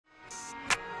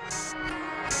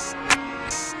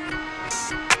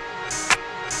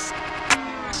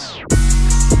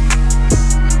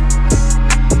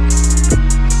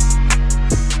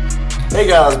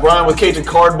guys, Brian with Cajun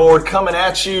Cardboard coming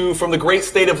at you from the great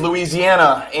state of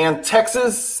Louisiana and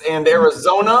Texas and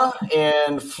Arizona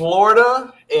and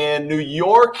Florida and New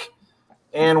York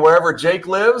and wherever Jake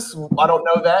lives. I don't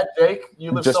know that. Jake,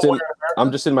 you live somewhere in America?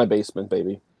 I'm just in my basement,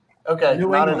 baby. Okay, New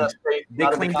not England. in a state. They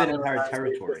claimed that entire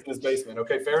territory. In his basement.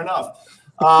 Okay, fair enough.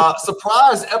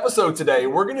 Surprise episode today.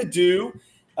 We're going to do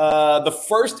the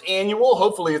first annual,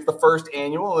 hopefully it's the first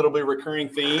annual, it'll be a recurring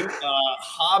theme,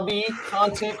 hobby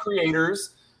content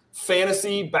creators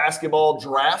fantasy basketball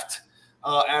draft.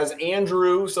 As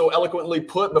Andrew so eloquently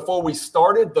put before we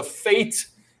started, the fate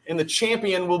and the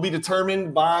champion will be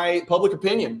determined by public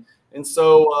opinion. And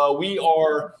so we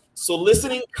are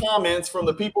soliciting comments from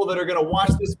the people that are going to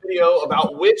watch this video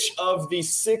about which of the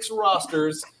 6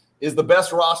 rosters is the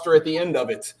best roster at the end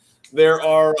of it. There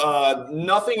are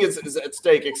nothing is at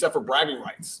stake except for bragging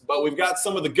rights. But we've got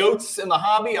some of the GOATs in the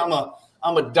hobby. I'm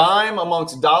a dime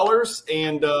amongst dollars,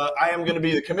 and I am going to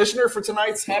be the commissioner for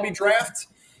tonight's hobby draft.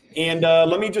 And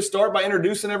let me just start by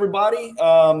introducing everybody.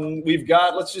 We've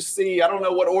got, let's just see, I don't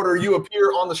know what order you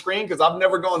appear on the screen because I've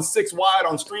never gone 6 wide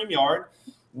on StreamYard.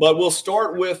 But we'll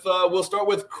start with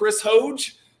Chris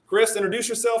Hoge. Chris, introduce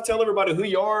yourself. Tell everybody who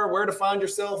you are, where to find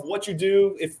yourself, what you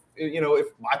do. If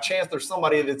by chance there's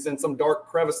somebody that's in some dark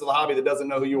crevice of the hobby that doesn't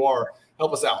know who you are,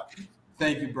 help us out.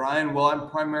 Thank you, Brian. Well, I'm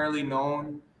primarily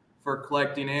known for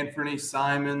collecting Anthony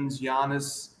Simons,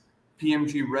 Giannis,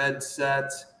 PMG Red set,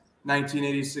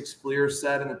 1986 Fleer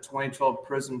set, and the 2012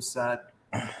 Prism set.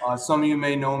 Some of you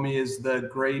may know me as the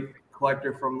great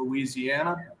collector from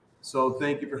Louisiana. So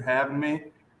thank you for having me.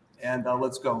 And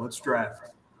let's go. Let's draft.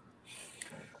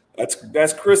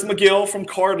 That's Chris McGill from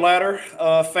Card Ladder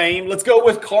fame. Let's go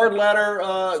with Card Ladder,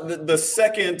 the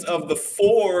second of the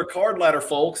 4 Card Ladder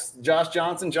folks. Josh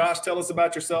Johnson. Josh, tell us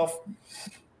about yourself.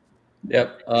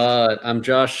 Yep. I'm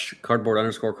Josh,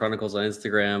 Cardboard_Chronicles on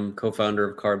Instagram,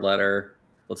 co-founder of Card Ladder.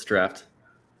 Let's draft.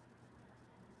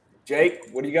 Jake,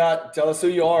 what do you got? Tell us who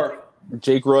you are.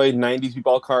 Jake Roy, 90s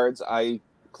B-ball cards. I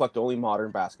collect only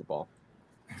modern basketball.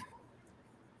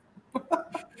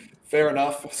 Fair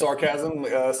enough. Sarcasm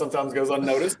sometimes goes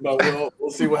unnoticed, but we'll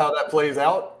see how that plays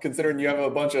out, considering you have a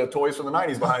bunch of toys from the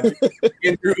 90s behind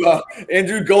you.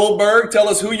 Andrew Goldberg, tell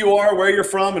us who you are, where you're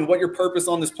from, and what your purpose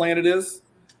on this planet is.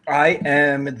 I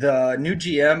am the new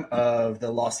GM of the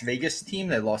Las Vegas team,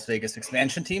 the Las Vegas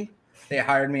expansion team. They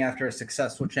hired me after a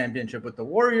successful championship with the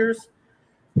Warriors.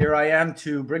 Here I am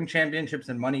to bring championships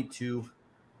and money to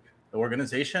the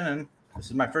organization, and this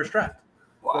is my first draft.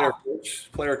 Wow.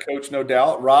 Player coach, no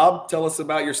doubt. Rob, tell us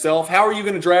about yourself. How are you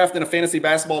going to draft in a fantasy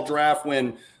basketball draft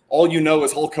when all you know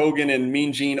is Hulk Hogan and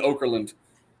Mean Gene Okerlund?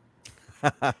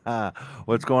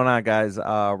 What's going on, guys?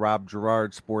 Rob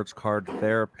Gerard, sports card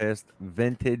therapist,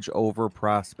 vintage over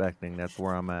prospecting. That's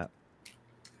where I'm at.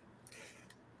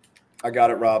 I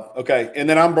got it, Rob. Okay. And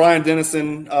then I'm Brian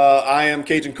Dennison. I am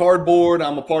Cajun Cardboard.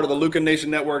 I'm a part of the Luca Nation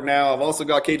Network now. I've also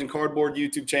got Cajun Cardboard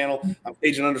YouTube channel. I'm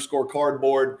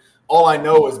Cajun_Cardboard. All I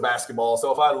know is basketball.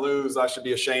 So if I lose, I should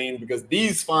be ashamed because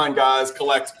these fine guys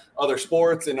collect other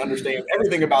sports and understand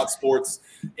everything about sports.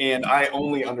 And I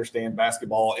only understand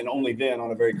basketball, and only then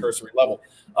on a very cursory level.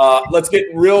 Let's get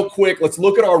real quick. Let's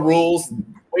look at our rules.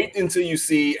 Wait until you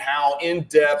see how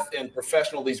in-depth and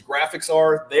professional these graphics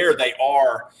are. There they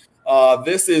are.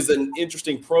 This is an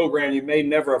interesting program you may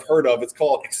never have heard of. It's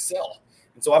called Excel.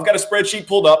 And so I've got a spreadsheet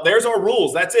pulled up. There's our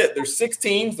rules. That's it. There's 6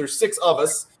 teams. There's 6 of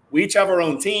us. We each have our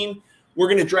own team. We're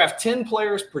going to draft 10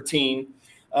 players per team.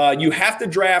 You have to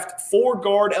draft 4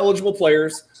 guard eligible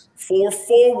players, 4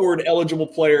 forward eligible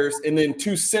players, and then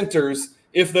 2 centers,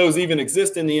 if those even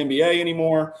exist in the NBA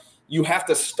anymore. You have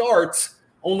to start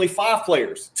only 5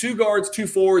 players, 2 guards, 2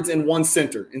 forwards, and 1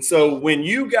 center. And so when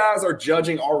you guys are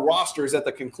judging our rosters at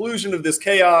the conclusion of this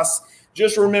chaos,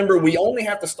 just remember we only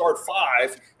have to start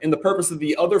 5, and the purpose of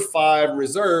the other 5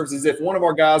 reserves is if one of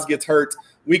our guys gets hurt,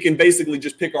 we can basically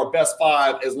just pick our best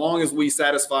 5 as long as we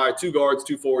satisfy 2 guards,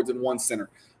 2 forwards, and 1 center.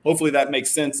 Hopefully that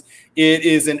makes sense. It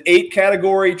is an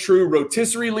 8-category true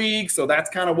rotisserie league, so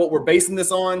that's kind of what we're basing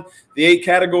this on. The 8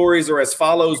 categories are as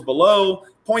follows below: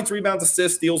 points, rebounds,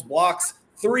 assists, steals, blocks,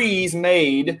 threes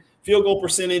made, field goal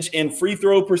percentage, and free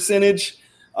throw percentage.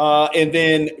 And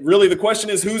then really the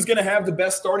question is who's going to have the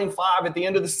best starting 5 at the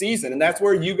end of the season. And that's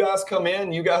where you guys come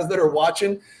in, you guys that are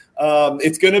watching.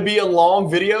 It's going to be a long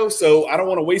video, so I don't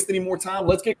want to waste any more time.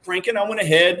 Let's get cranking. I went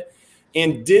ahead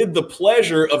and did the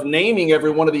pleasure of naming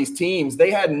every one of these teams.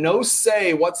 They had no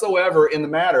say whatsoever in the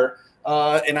matter,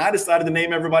 and I decided to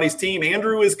name everybody's team.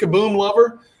 Andrew is Kaboom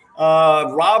Lover.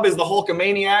 Rob is the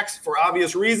Hulkamaniacs for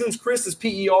obvious reasons. Chris is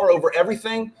PER over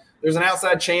everything. there's an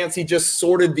outside chance he just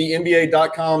sorted the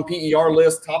NBA.com PER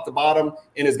list top to bottom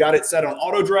and has got it set on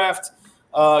auto draft.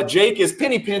 Jake is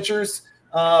penny pinchers.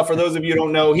 For those of you who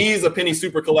don't know, he's a penny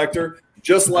super collector,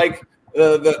 just like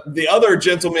the other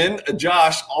gentleman,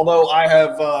 Josh, although I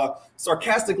have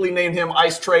sarcastically named him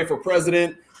Ice Tray for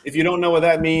president. If you don't know what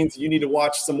that means, you need to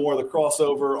watch some more of the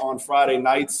crossover on Friday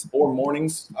nights or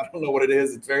mornings. I don't know what it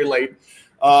is. It's very late.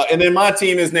 And then my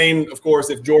team is named, of course,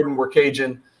 If Jordan Were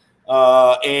Cajun.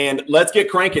 And let's get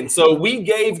cranking. So we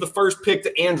gave the first pick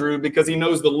to Andrew because he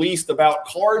knows the least about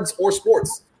cards or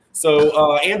sports.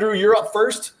 So, Andrew, you're up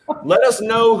first. Let us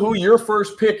know who your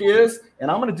first pick is, and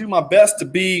I'm going to do my best to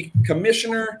be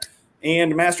commissioner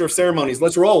and master of ceremonies.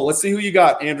 Let's roll. Let's see who you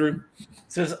got, Andrew.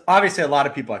 So there's obviously a lot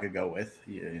of people I could go with.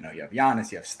 You know, you have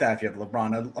Giannis, you have Steph, you have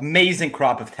LeBron, an amazing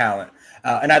crop of talent.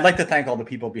 And I'd like to thank all the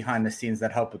people behind the scenes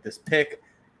that help with this pick,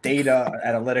 data,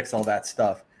 analytics, all that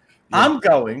stuff. Yeah. I'm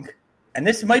going, and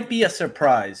this might be a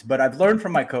surprise, but I've learned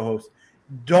from my co-host,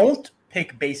 don't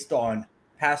pick based on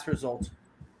past results.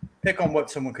 Pick on what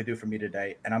someone could do for me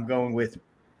today, and I'm going with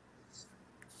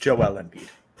Joel Embiid.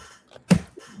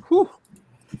 Whew.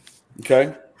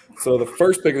 Okay. So the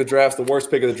first pick of the draft is the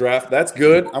worst pick of the draft. That's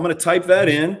good. I'm going to type that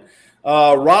in.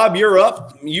 Rob, you're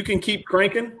up. You can keep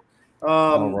cranking.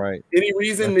 All right. Any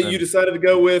reason that you decided to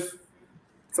go with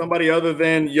somebody other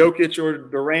than Jokic or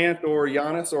Durant or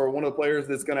Giannis or one of the players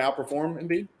that's going to outperform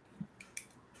Embiid?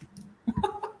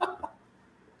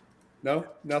 No?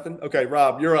 Nothing? Okay,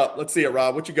 Rob, you're up. Let's see it,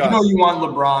 Rob. What you got? You know you want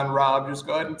LeBron, Rob. Just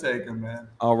go ahead and take him, man.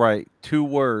 All right. 2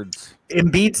 words.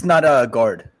 Embiid's not a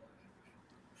guard.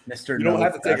 Mr. You don't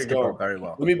have to take a guard. Very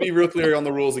well. Let me be real clear on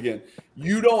the rules again.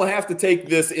 You don't have to take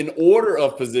this in order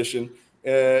of position.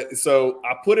 So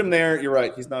I put him there. You're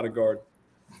right. He's not a guard.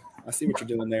 I see what you're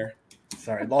doing there.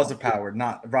 Sorry, laws of power.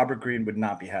 Not Robert Greene would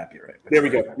not be happy, right? There we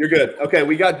go. You're good. Okay,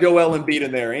 we got Joel Embiid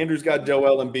in there. Andrew's got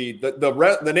Joel Embiid.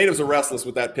 The natives are restless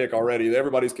with that pick already.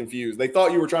 Everybody's confused. They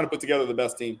thought you were trying to put together the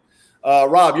best team.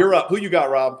 Rob, you're up. Who you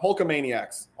got, Rob?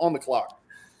 Hulkamaniacs on the clock.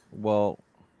 Well,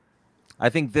 I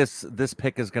think this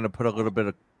pick is going to put a little bit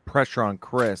of pressure on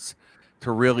Chris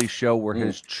to really show where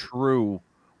his true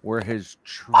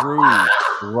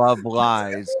love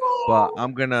lies. But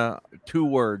I'm gonna 2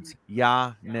 words: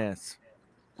 Giannis.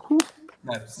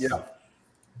 Nice.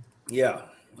 Yeah.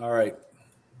 All right.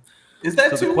 Is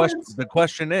that So 2 words? the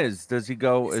question is, does he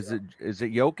go? Is it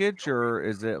Jokic or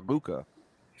is it Luka?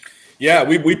 Yeah,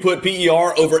 we put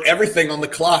PER over everything on the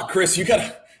clock. Chris, you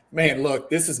gotta man. Look,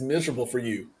 this is miserable for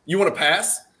you. You want to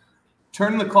pass?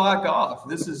 Turn the clock off.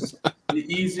 This is the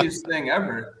easiest thing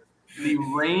ever. The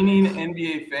reigning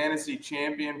NBA fantasy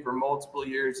champion for multiple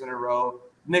years in a row,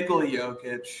 Nikola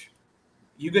Jokic.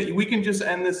 We can just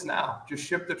end this now. Just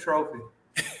ship the trophy.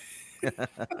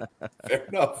 Fair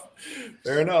enough.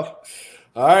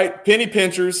 All right, penny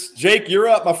pinchers. Jake, you're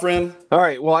up, my friend. All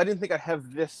right. Well, I didn't think I'd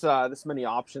have this many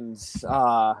options.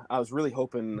 I was really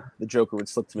hoping the Joker would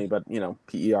slip to me, but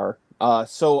PER.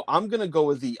 So I'm gonna go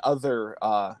with the other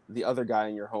guy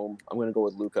in your home. I'm gonna go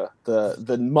with Luka,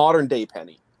 the modern day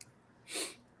Penny.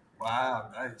 Wow,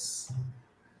 nice.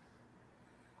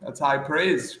 That's high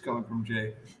praise coming from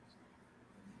Jake.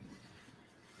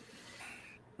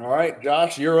 All right,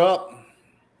 Josh, you're up.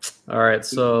 All right.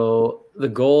 So the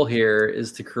goal here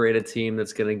is to create a team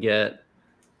that's going to get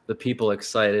the people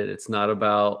excited. It's not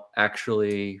about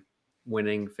actually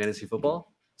winning fantasy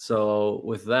football. So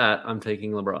with that, I'm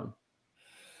taking LeBron.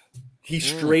 He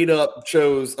straight up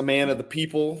chose a man of the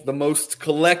people, the most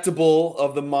collectible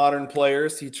of the modern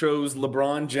players. He chose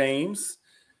LeBron James.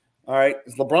 All right.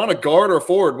 Is LeBron a guard or a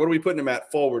forward? What are we putting him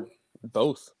at? Forward.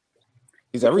 Both.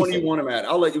 He's Which everything. one do you want him at?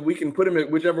 I'll let you. We can put him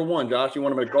at whichever one, Josh. You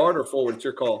want him at guard or forward? It's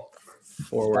your call.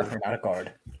 Forward. Definitely not a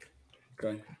guard.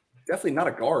 Okay. Definitely not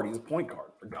a guard. He's a point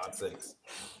guard, for God's sakes.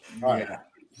 All right.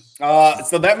 Yeah.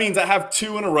 So that means I have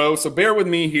 2 in a row. So bear with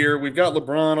me here. We've got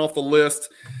LeBron off the list.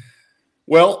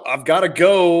 Well, I've got to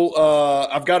go.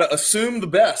 I've got to assume the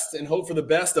best and hope for the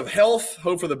best of health,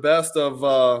 hope for the best of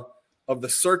the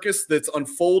circus that's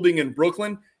unfolding in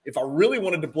Brooklyn. If I really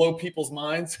wanted to blow people's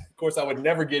minds, of course, I would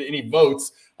never get any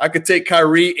votes. I could take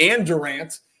Kyrie and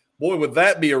Durant. Boy, would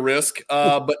that be a risk.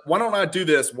 But why don't I do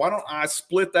this? Why don't I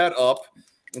split that up?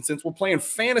 And since we're playing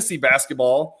fantasy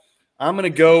basketball, I'm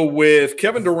going to go with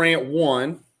Kevin Durant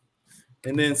 1.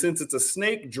 And then since it's a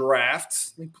snake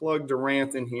draft, let me plug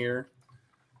Durant in here.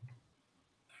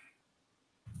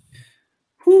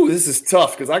 Whew, this is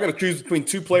tough because I got to choose between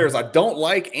 2 players I don't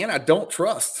like and I don't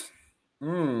trust.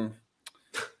 Whew,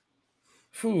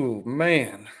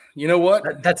 man. You know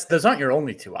what? Those aren't your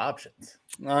only 2 options.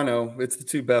 I know. It's the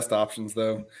 2 best options,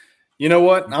 though. You know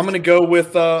what? I'm gonna go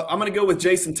with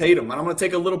Jason Tatum, and I'm gonna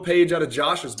take a little page out of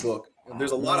Josh's book.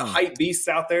 There's a lot of hype beasts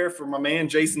out there for my man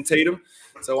Jason Tatum,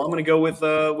 so I'm gonna go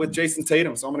with Jason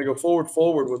Tatum. So I'm gonna go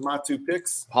forward with my 2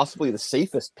 picks. Possibly the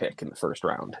safest pick in the first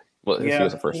round. Well, if he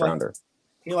was a first rounder.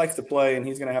 He likes to play, and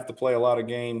he's gonna have to play a lot of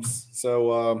games.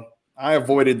 So I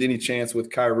avoided any chance with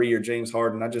Kyrie or James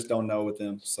Harden. I just don't know with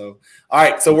them. So, all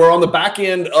right. So we're on the back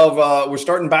end of we're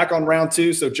starting back on round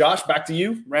 2. So Josh, back to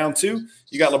you. Round 2.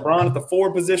 You got LeBron at the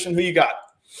 4 position. Who you got?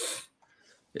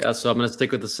 Yeah, so I'm going to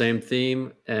stick with the same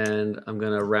theme, and I'm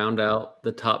going to round out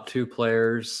the top 2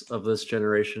 players of this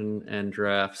generation and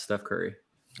draft Steph Curry.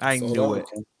 I knew it.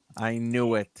 I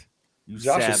knew it.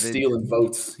 Josh is stealing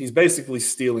votes. He's basically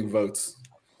stealing votes.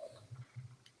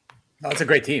 No, that's a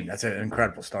great team. That's an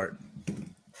incredible start.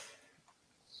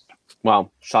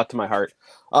 Wow, shot to my heart.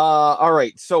 All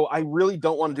right, so I really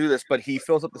don't want to do this, but he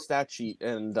fills up the stat sheet,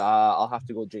 and I'll have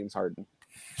to go with James Harden.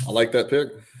 I like that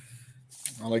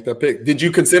pick. Did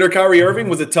you consider Kyrie Irving?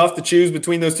 Was it tough to choose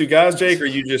between those 2 guys, Jake, or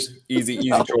you just easy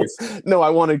choice? No, I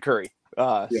wanted Curry.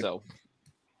 So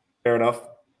fair enough.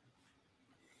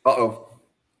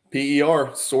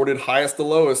 PER sorted highest to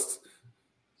lowest.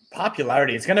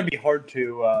 Popularity. It's going to be hard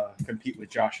to compete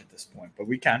with Josh at this point, but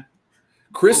we can.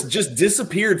 Chris just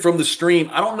disappeared from the stream.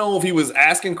 I don't know if he was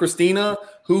asking Christina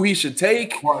who he should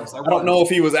take. I don't know if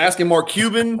he was asking Mark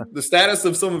Cuban the status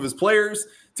of some of his players.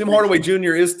 Tim Hardaway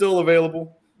Jr. is still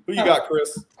available. Who you got,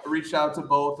 Chris? I reached out to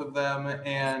both of them,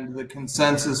 and the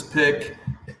consensus pick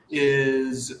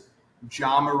is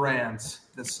Ja Morant,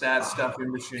 the stat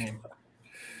stuffing machine.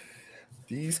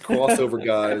 These crossover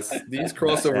guys.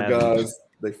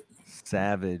 They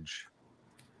savage.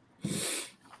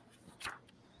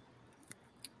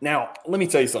 Now, let me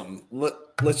tell you something.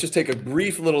 Let's just take a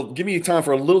brief little – give me time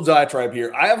for a little diatribe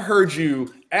here. I have heard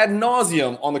you ad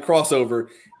nauseum on the crossover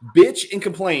bitch and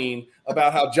complain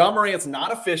about how Ja Morant's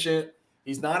not efficient.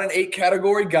 He's not an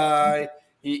 8-category guy.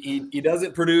 He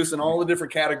doesn't produce in all the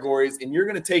different categories, and you're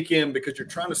going to take him because you're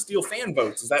trying to steal fan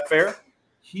votes. Is that fair?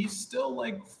 He's still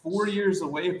like 4 years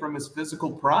away from his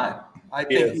physical prime. I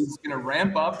think he's going to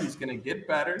ramp up. He's going to get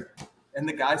better, and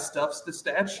the guy stuffs the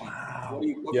stat sheet. Wow.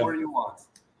 What more do you want?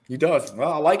 He does.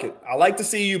 Well, I like it. I like to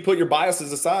see you put your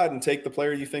biases aside and take the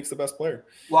player you think's the best player.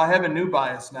 Well, I have a new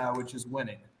bias now, which is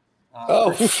winning.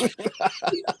 Fair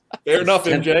enough,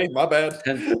 MJ. My bad.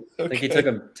 I think he took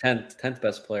him 10th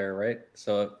best player, right?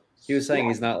 So he was saying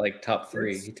he's not like top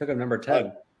 3. He took him number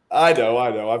 10. I know.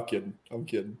 I'm kidding.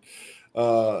 Yep.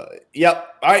 All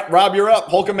right, Rob, you're up.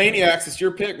 Hulkamaniacs, it's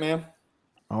your pick, man.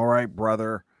 All right,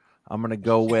 brother. I'm going to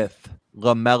go with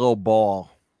LaMelo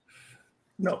Ball.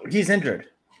 No, he's injured.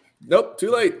 Nope, too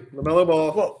late. LaMelo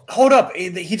Ball. Well, hold up.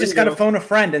 He just got to phone a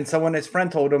friend, and his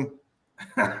friend told him.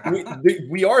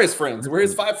 we are his friends. We're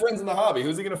his 5 friends in the hobby.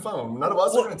 Who's he going to phone? None of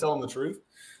us are going to tell him the truth.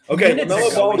 Okay,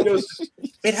 LaMelo Ball goes.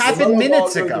 It happened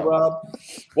minutes ago.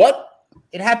 What?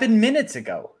 It happened minutes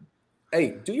ago.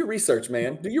 Hey, do your research,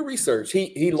 man. Do your research.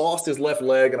 He lost his left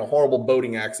leg in a horrible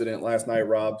boating accident last night,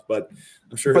 Rob. But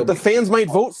I'm sure. But the fans might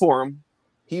vote for him.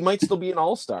 He might still be an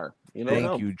all-star.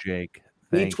 Thank you, Jake.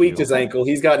 He tweaked his ankle.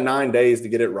 He's got 9 days to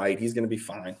get it right. He's going to be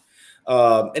fine.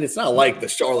 And it's not like the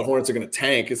Charlotte Hornets are going to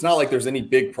tank. It's not like there's any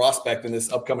big prospect in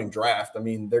this upcoming draft. I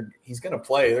mean, he's going to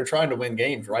play. They're trying to win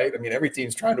games, right? I mean, every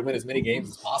team's trying to win as many games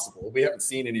as possible. We haven't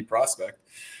seen any prospect.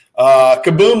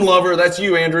 Kaboom lover, that's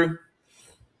you, Andrew.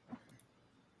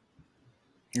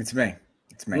 It's me.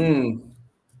 I'm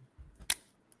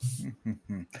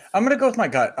going to go with my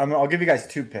gut. I'll give you guys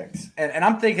 2 picks. And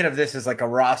I'm thinking of this as like a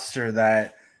roster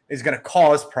that is going to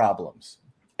cause problems.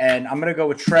 And I'm going to go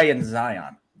with Trey and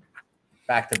Zion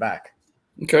back to back.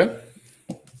 Okay.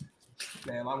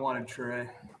 Damn, I wanted Trey.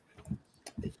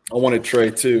 I wanted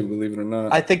Trey too, believe it or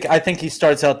not. I think he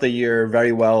starts out the year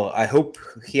very well. I hope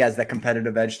he has that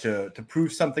competitive edge to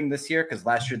prove something this year, because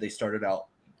last year they started out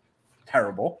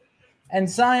terrible. And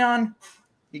Zion,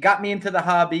 he got me into the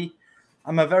hobby.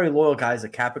 I'm a very loyal guy as a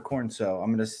Capricorn, so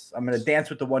I'm gonna dance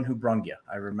with the one who brung you.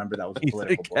 I remember that was a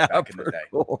political book back in the day.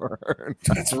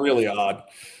 That's really odd.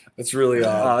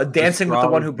 Dancing with the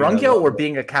one who brung you, or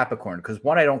being a Capricorn? Because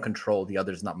one I don't control, the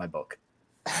other's not my book.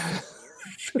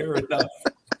 Fair enough.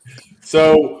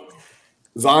 So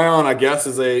Zion, I guess,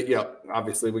 is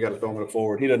obviously we got to throw him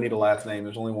forward. He doesn't need a last name.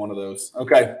 There's only one of those.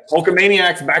 Okay.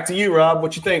 Hulkamaniacs, back to you, Rob.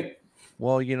 What you think?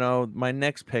 Well, my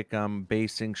next pick I'm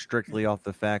basing strictly off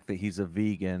the fact that he's a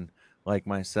vegan like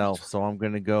myself. So I'm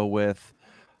going to go with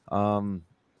Karl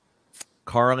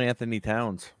Anthony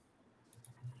Towns.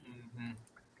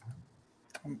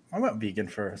 I went vegan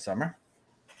for a summer.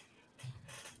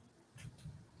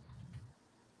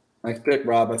 Nice pick,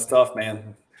 Rob. That's tough,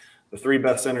 man. The 3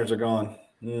 best centers are gone.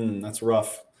 That's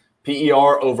rough.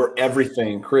 PER over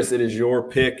everything. Chris, it is your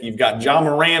pick. You've got John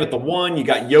Moran at the 1. You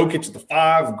got Jokic at the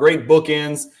 5. Great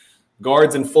bookends.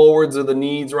 Guards and forwards are the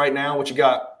needs right now. What you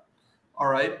got? All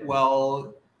right.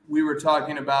 Well, we were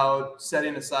talking about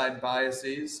setting aside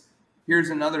biases.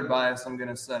 Here's another bias I'm going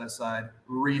to set aside,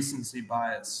 recency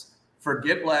bias.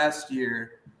 Forget last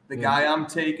year. The guy I'm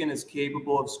taking is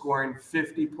capable of scoring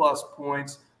 50-plus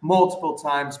points multiple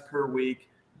times per week.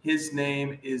 His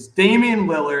name is Damian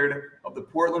Lillard of the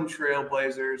Portland Trail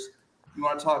Blazers. You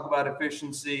want to talk about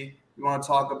efficiency? You want to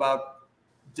talk about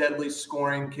deadly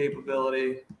scoring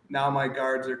capability? Now my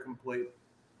guards are complete.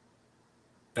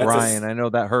 Ryan, I know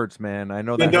that hurts, man. I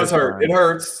know that it does hurt. Ryan. It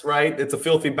hurts, right? It's a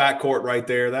filthy backcourt right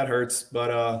there. That hurts.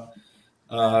 But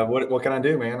what can I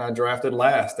do, man? I drafted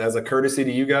last. As a courtesy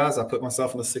to you guys, I put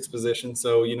myself in the 6th position.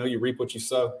 So, you reap what you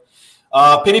sow.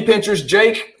 Penny pinchers,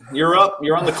 Jake, you're up.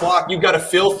 You're on the clock. You've got a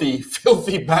filthy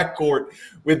backcourt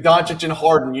with Doncic and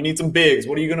Harden. You need some bigs.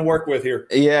 What are you going to work with here?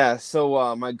 Yeah,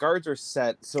 so my guards are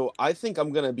set. So I think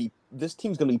this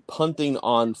team's going to be punting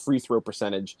on free throw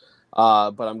percentage.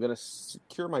 But I'm going to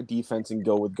secure my defense and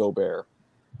go with Gobert.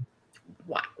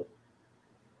 Wow.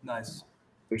 Nice.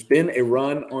 There's been a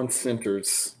run on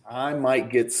centers. I might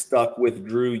get stuck with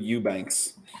Drew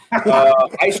Eubanks.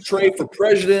 Ice tray for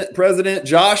president.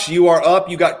 Josh, you are up.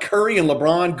 You got Curry and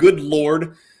LeBron. Good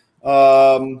Lord.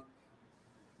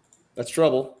 That's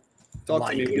trouble.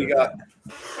 Talk to me. What do you got?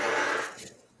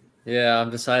 Yeah, I'm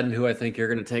deciding who I think you're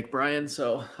going to take, Brian.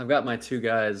 So I've got my 2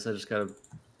 guys. I just got to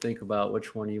think about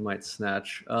which one you might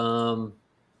snatch. Well,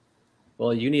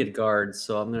 you need guards,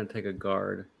 so I'm going to take a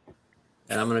guard.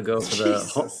 And I'm going to go for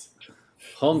the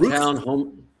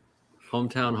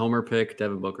hometown homer pick,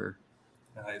 Devin Booker.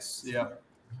 Nice. Yeah.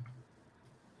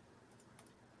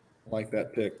 I like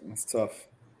that pick. That's tough.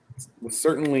 It was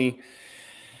certainly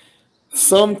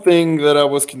something that I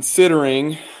was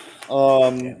considering.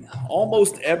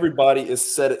 Almost everybody is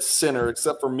set at center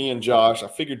except for me and Josh. I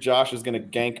figured Josh is going to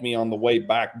gank me on the way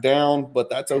back down, but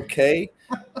that's okay.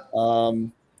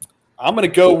 I'm going to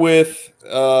go with,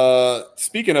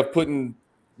 speaking of putting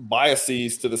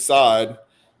biases to the side,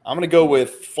 I'm going to go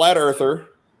with Flat Earther,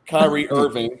 Kyrie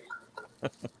Irving.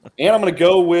 And I'm going to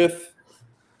go with,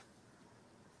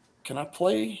 can I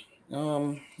play?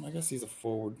 I guess he's a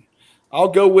forward. I'll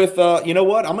go with, you know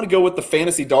what? I'm going to go with the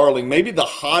fantasy darling. Maybe the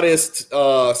hottest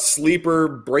sleeper,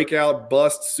 breakout,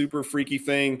 bust, super freaky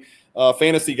thing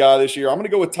fantasy guy this year. I'm going to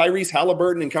go with Tyrese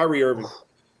Halliburton and Kyrie Irving.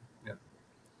 Yeah.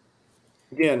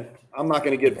 Again, I'm not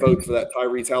going to get votes for that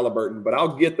Tyrese Halliburton, but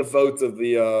I'll get the votes of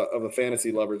the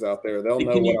fantasy lovers out there. They'll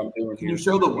know what I'm doing Can here. you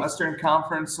show the Western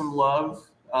Conference some love?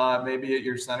 Maybe at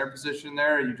your center position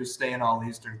there, or you just stay in all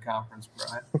Eastern Conference,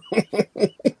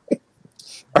 Brian?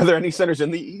 Are there any centers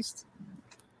in the East?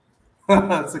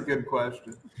 That's a good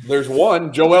question. There's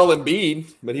one, Joel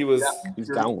Embiid, but He's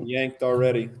down. yanked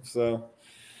already. So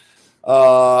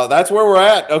that's where we're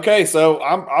at. Okay, so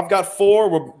I've got 4.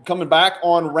 We're coming back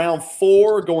on round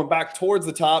 4, going back towards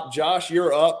the top. Josh,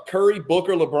 you're up. Curry,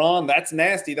 Booker, LeBron. That's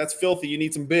nasty. That's filthy. You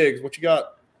need some bigs. What you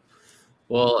got?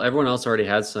 Well, everyone else already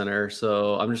has center,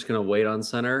 so I'm just going to wait on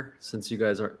center since you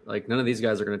guys are like none of these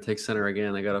guys are going to take center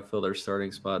again. They got to fill their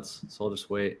starting spots, so I'll just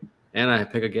wait. And I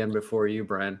pick again before you,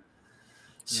 Brian.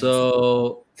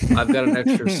 So I've got an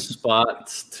extra spot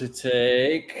to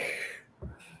take.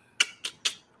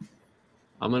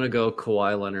 I'm going to go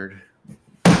Kawhi Leonard.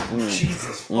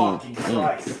 Jesus fucking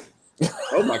Christ.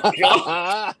 Oh, my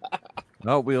God.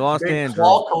 Oh, we lost Big Andrew.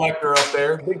 claw collector up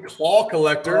there. Big claw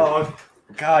collector. Oh,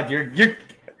 God, you're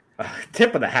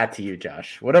tip of the hat to you,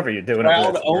 Josh. Whatever you're doing.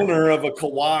 Proud owner of a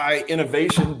Kawhi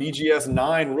Innovation BGS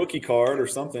 9 rookie card or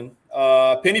something.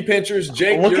 Penny pinchers,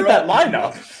 Jake. Look you're at that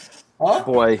up. lineup. Huh?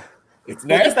 Boy. It's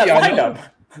Look at nasty. that I know. lineup.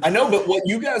 I know, but what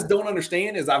you guys don't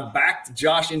understand is I've backed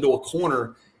Josh into a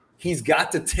corner. He's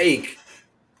got to take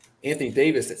Anthony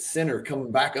Davis at center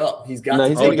coming back up. He's got No, to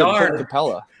he's take going to it. get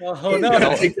Capella. He's got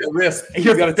to take that risk. He's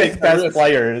Your got to take that best risk.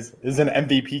 player is an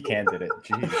MVP candidate.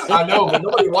 Jeez. I know, but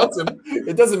nobody wants him.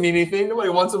 It doesn't mean anything. Nobody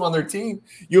wants him on their team.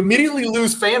 You immediately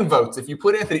lose fan votes if you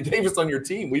put Anthony Davis on your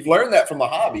team. We've learned that from the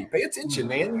hobby. Pay attention,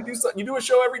 man. You do something. You do a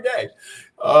show every day.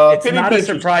 It's Penny not a pinchers.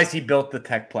 surprise he built the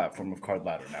tech platform of Card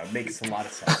Ladder now. It makes a lot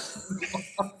of sense.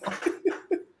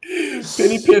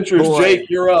 Penny pinchers, Boy.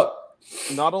 Jake, you're up.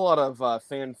 Not a lot of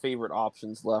fan favorite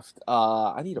options left.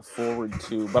 I need a forward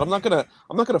too, but I'm not gonna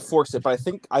force it. But I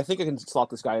think I can slot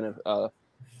this guy in a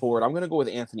forward. I'm gonna go with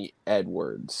Anthony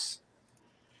Edwards.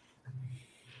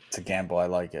 It's a gamble. I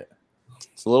like it.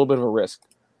 It's a little bit of a risk.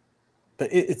 But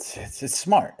it's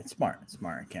smart. It's smart.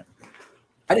 I can't.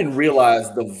 I didn't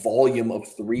realize the volume of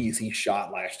threes he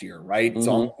shot last year, right? Mm-hmm.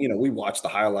 So, we watch the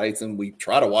highlights and we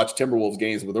try to watch Timberwolves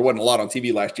games, but there wasn't a lot on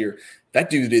TV last year. That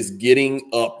dude is getting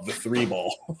up the three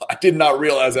ball. I did not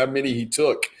realize how many he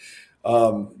took.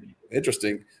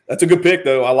 Interesting. That's a good pick,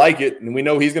 though. I like it. And we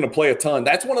know he's going to play a ton.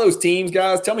 That's one of those teams,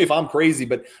 guys. Tell me if I'm crazy,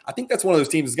 but I think that's one of those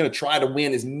teams that's going to try to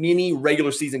win as many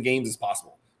regular season games as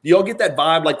possible. Do y'all get that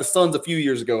vibe like the Suns a few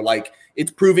years ago? Like,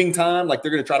 it's proving time. Like, they're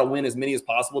going to try to win as many as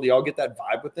possible. Do y'all get that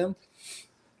vibe with them?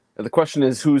 The question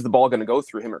is, who's the ball going to go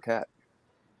through, him or Cat?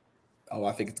 Oh,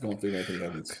 I think it's going through Anthony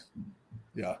Edwards.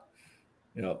 Yeah.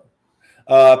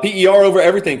 PER over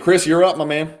everything. Chris, you're up, my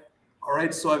man. All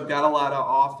right, so I've got a lot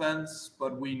of offense,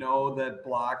 but we know that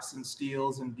blocks and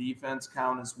steals and defense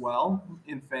count as well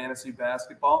in fantasy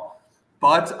basketball.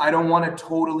 But I don't want to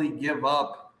totally give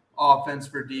up offense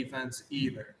for defense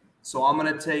either. So I'm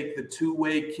going to take the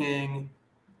two-way king,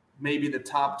 maybe the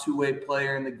top two-way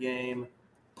player in the game,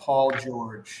 Paul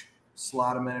George.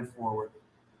 Slot him in forward.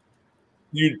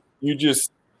 You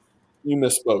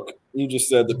misspoke. You just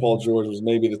said that Paul George was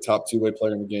maybe the top two-way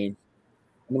player in the game.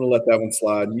 I'm going to let that one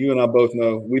slide. You and I both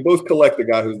know. We both collect the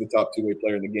guy who's the top two-way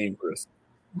player in the game, Chris.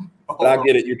 But I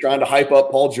get it. You're trying to hype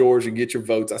up Paul George and get your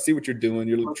votes. I see what you're doing.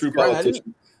 You're a true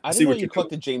politician. I didn't know you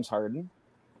collected James Harden.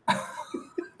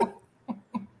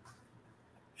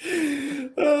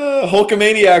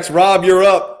 Hulkamaniacs, Rob, you're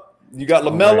up. You got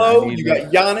LaMelo, you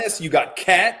got Giannis, you got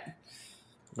Cat.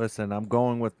 Listen, I'm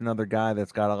going with another guy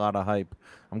that's got a lot of hype.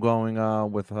 I'm going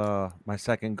with my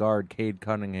second guard, Cade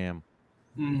Cunningham.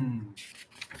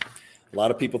 A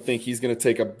lot of people think he's going to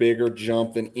take a bigger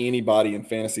jump than anybody in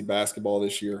fantasy basketball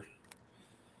this year.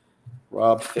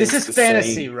 Rob, this is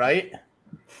fantasy, right?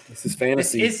 This is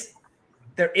fantasy.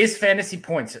 There is fantasy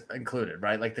points included,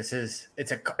 right? Like it's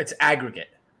aggregate.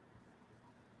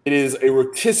 It is a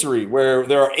rotisserie where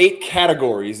there are 8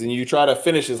 categories, and you try to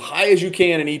finish as high as you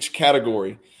can in each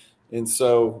category. And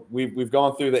so we've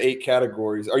gone through the 8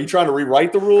 categories. Are you trying to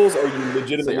rewrite the rules, or are you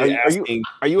legitimately asking?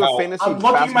 Are you a fantasy? I'm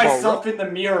looking myself in the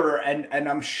mirror, and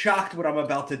I'm shocked what I'm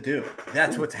about to do.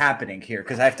 That's what's happening here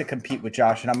because I have to compete with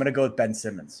Josh, and I'm going to go with Ben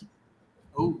Simmons.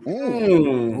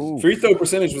 Ooh. Free throw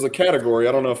percentage was a category.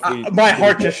 I don't know if my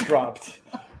heart just dropped.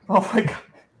 Oh my god.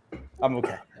 I'm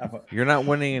okay. You're not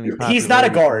winning any. He's not a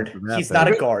guard. He's not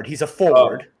a guard. He's a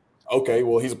forward. Okay,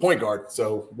 well, he's a point guard,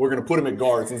 so we're going to put him at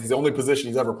guard since he's the only position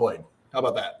he's ever played. How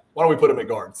about that? Why don't we put him at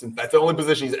guard since that's the only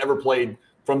position he's ever played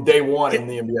from day one in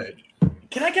the NBA?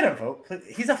 Can I get a vote?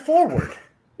 He's a forward.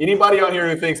 Anybody on here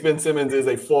who thinks Ben Simmons is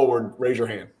a forward, raise your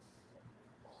hand.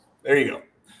 There you go.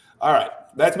 All right,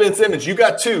 that's Ben Simmons. You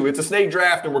got 2. It's a snake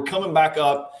draft, and we're coming back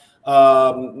up.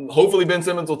 Hopefully Ben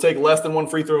Simmons will take less than 1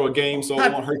 free throw a game, so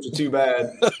it won't hurt you too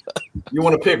bad. You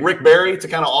want to pick Rick Barry to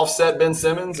kind of offset Ben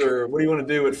Simmons, or what do you want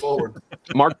to do at forward?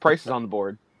 Mark Price is on the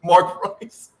board. Mark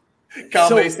Price. Kyle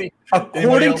Macy.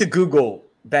 According to Google,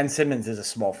 Ben Simmons is a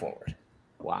small forward.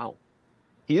 Wow.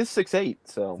 He is 6'8",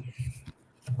 so.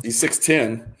 He's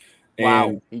 6'10".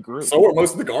 Wow, he grew. So are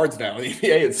most of the guards now in the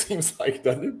NBA, it seems like,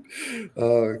 doesn't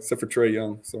it? Except for Trae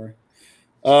Young, sorry.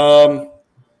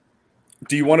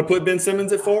 Do you want to put Ben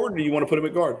Simmons at forward, or do you want to put him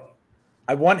at guard?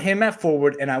 I want him at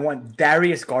forward, and I want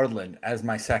Darius Garland as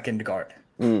my second guard.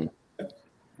 All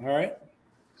right.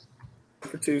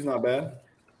 For 2 is not bad.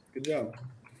 Good job.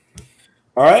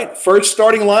 All right. First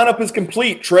starting lineup is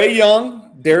complete. Trae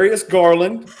Young, Darius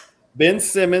Garland, Ben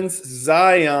Simmons,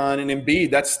 Zion, and Embiid.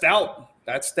 That's stout.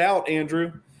 That's stout,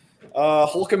 Andrew.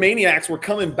 Hulkamaniacs, we're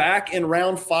coming back in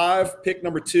round 5, pick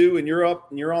number 2, and you're up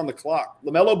and you're on the clock.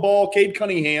 LaMelo Ball, Cade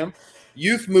Cunningham,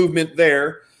 youth movement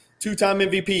there. 2-time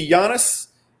MVP Giannis,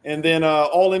 and then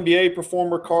All-NBA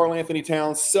performer Karl Anthony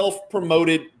Towns,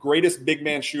 self-promoted greatest big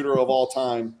man shooter of all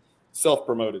time,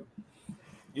 self-promoted.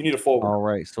 You need a forward. All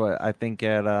right, so I think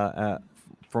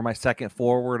for my second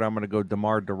forward, I'm going to go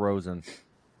DeMar DeRozan.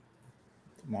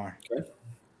 DeMar. Okay.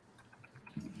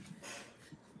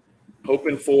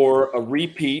 Hoping for a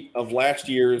repeat of last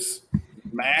year's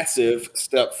massive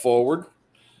step forward.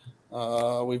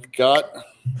 We've got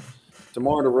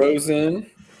DeMar DeRozan.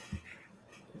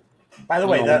 By the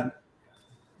way, the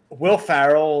Will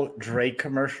Ferrell Drake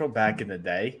commercial back in the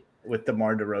day with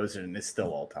DeMar DeRozan is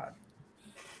still all time.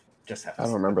 I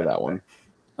don't remember that one.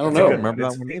 I don't remember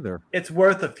that one either. It's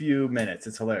worth a few minutes.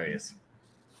 It's hilarious.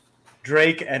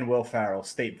 Drake and Will Ferrell,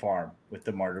 State Farm with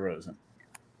DeMar DeRozan.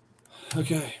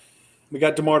 Okay. We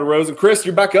got DeMar DeRozan. Chris,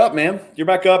 you're back up, man. You're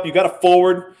back up. You got a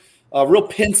forward, a real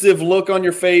pensive look on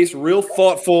your face, real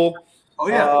thoughtful. Oh,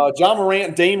 yeah. John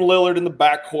Morant, Dame Lillard in the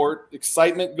backcourt,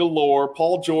 excitement galore.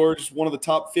 Paul George, one of the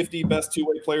top 50 best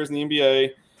two-way players in the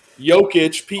NBA.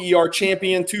 Jokic, PER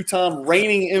champion, 2-time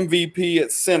reigning MVP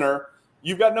at center.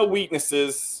 You've got no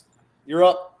weaknesses. You're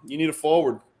up. You need a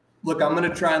forward. Look, I'm going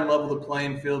to try and level the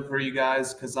playing field for you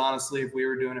guys because honestly, if we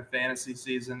were doing a fantasy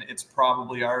season, it's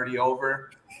probably already over.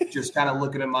 Just kind of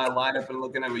looking at my lineup and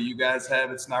looking at what you guys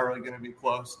have, it's not really going to be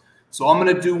close. So I'm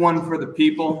going to do one for the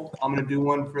people. I'm going to do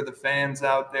one for the fans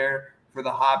out there, for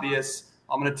the hobbyists.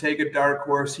 I'm going to take a dark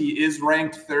horse. He is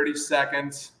ranked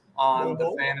 32nd on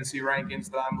the fantasy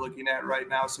rankings that I'm looking at right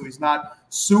now. So he's not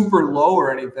super low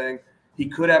or anything. He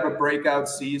could have a breakout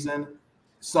season.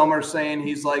 Some are saying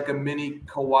he's like a mini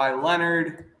Kawhi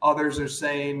Leonard. Others are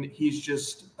saying he's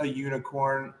just a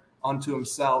unicorn unto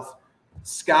himself.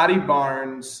 Scotty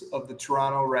Barnes of the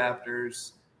Toronto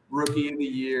Raptors, rookie of the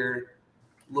year.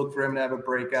 Look for him to have a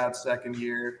breakout second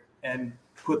year and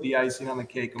put the icing on the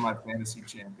cake of my fantasy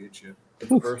championship. It's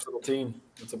a versatile team.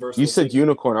 You said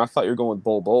unicorn. I thought you were going with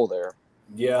Bull there.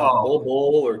 Yeah,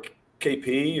 Bull or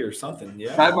KP or something.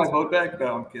 Yeah. Can I have my vote back?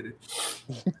 No, I'm kidding.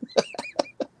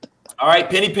 All right,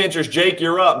 penny pinchers. Jake,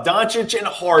 you're up. Doncic and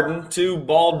Harden, 2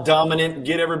 ball dominant,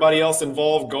 get everybody else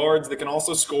involved guards that can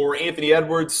also score. Anthony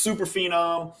Edwards, super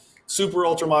phenom, super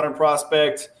ultra modern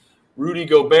prospect. Rudy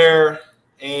Gobert,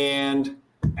 and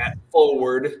at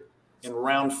forward in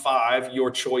round 5,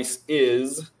 your choice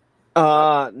is.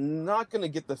 Not going to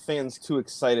get the fans too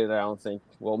excited, I don't think.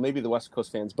 Well, maybe the West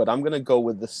Coast fans, but I'm going to go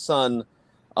with the son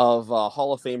of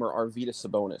Hall of Famer Arvydas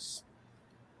Sabonis.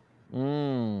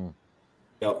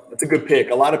 Yep, that's a good pick.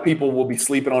 A lot of people will be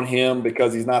sleeping on him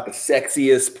because he's not the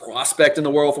sexiest prospect in the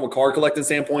world from a card collecting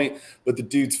standpoint, but the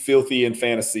dude's filthy in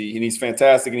fantasy, and he's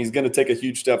fantastic, and he's going to take a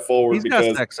huge step forward. He's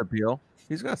got sex appeal.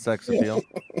 He's got sex appeal.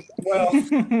 Well,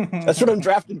 that's what I'm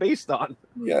drafting based on.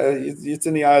 Yeah, it's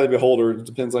in the eye of the beholder. It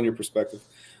depends on your perspective.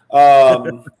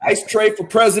 Ice tray for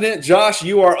president. Josh,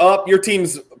 you are up. Your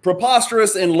team's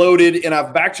preposterous and loaded, and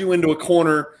I've backed you into a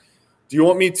corner. Do you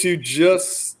want me to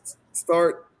just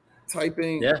start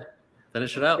typing? Yeah,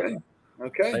 finish it out.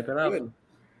 Okay. Type it out. Good.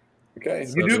 Okay.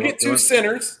 So you do get 2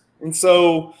 centers, and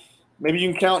so maybe you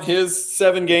can count his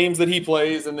 7 games that he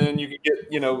plays, and then you can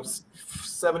get,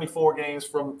 74 games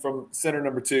from center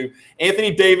number 2. Anthony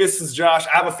Davis is Josh.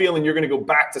 I have a feeling you're going to go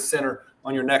back to center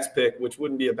on your next pick, which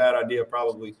wouldn't be a bad idea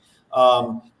probably.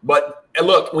 But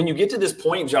look, when you get to this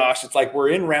point, Josh, it's like we're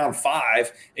in round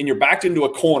 5 and you're backed into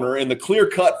a corner, and the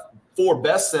clear-cut 4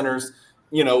 best centers,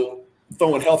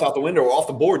 throwing health out the window or off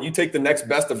the board, you take the next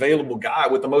best available guy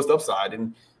with the most upside,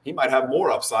 and he might have more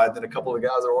upside than a couple of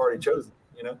guys that are already chosen.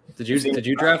 Did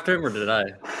you draft him or did I?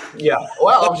 Yeah.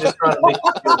 Well, I was just trying to make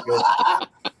you feel good.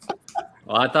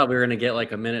 Well, I thought we were gonna get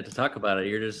like a minute to talk about it.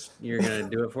 You're gonna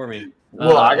do it for me.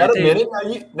 Well, I got a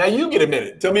minute. Now you get a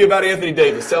minute. Tell me about Anthony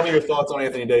Davis. Tell me your thoughts on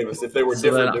Anthony Davis if they were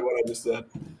different than what I just said.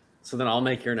 So then I'll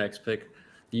make your next pick.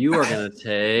 You are going to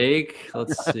take,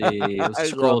 let's see, let's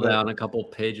scroll down a couple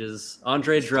pages.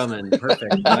 Andre Drummond,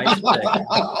 perfect. Nice pick.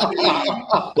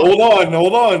 Hold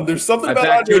on. There's something about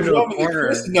Andre Drummond that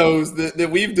Chris knows that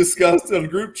we've discussed on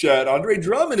group chat. Andre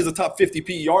Drummond is a top 50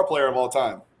 PER player of all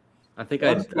time. I think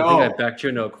I backed you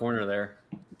into a corner there.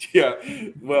 Yeah,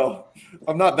 well,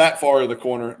 I'm not that far in the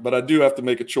corner, but I do have to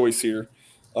make a choice here.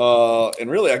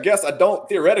 And really, I guess I don't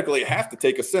theoretically have to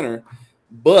take a center,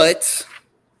 but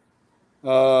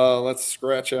let's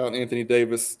scratch out Anthony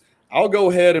Davis. I'll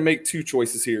go ahead and make 2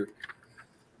 choices here.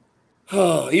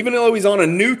 Even though he's on a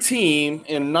new team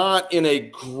and not in a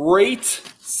great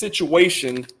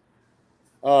situation,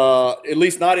 at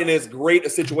least not in as great a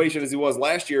situation as he was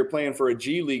last year playing for a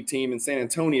G League team in San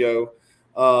Antonio,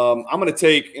 I'm going to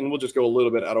take, and we'll just go a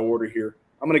little bit out of order here.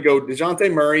 I'm going to go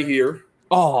DeJounte Murray here.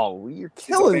 Oh, you're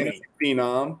killing me.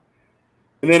 Phenom.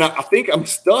 And then I think I'm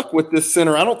stuck with this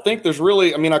center. I don't think there's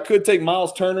really – I could take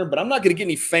Miles Turner, but I'm not going to get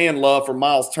any fan love for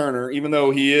Miles Turner, even though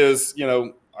he is,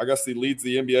 I guess he leads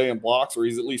the NBA in blocks, or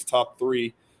he's at least top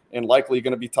 3 and likely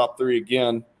going to be top 3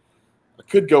 again. I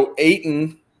could go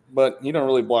Ayton, but he don't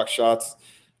really block shots.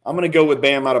 I'm going to go with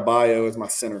Bam Adebayo as my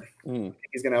center. I think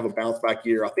he's going to have a bounce-back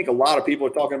year. I think a lot of people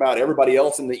are talking about everybody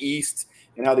else in the East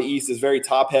and how the East is very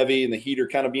top-heavy and the Heat are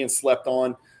kind of being slept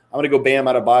on. I'm going to go Bam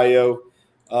Adebayo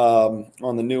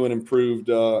on the new and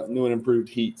improved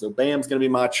Heat. So Bam's going to be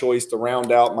my choice to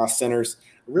round out my centers.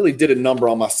 I really did a number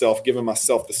on myself, giving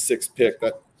myself the 6th pick.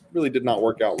 That really did not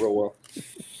work out real well.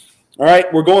 All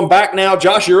right, we're going back now.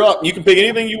 Josh, you're up. You can pick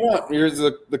anything you want. Here's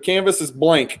the canvas is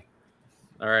blank.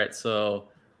 All right, so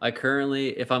I currently,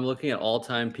 if I'm looking at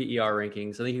all-time PER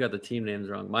rankings, I think you got the team names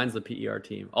wrong. Mine's the PER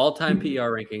team. All-time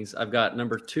PER rankings, I've got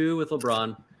number 2 with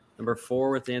LeBron, number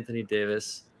 4 with Anthony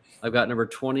Davis. I've got number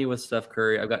 20 with Steph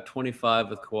Curry. I've got 25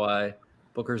 with Kawhi.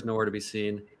 Booker's nowhere to be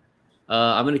seen.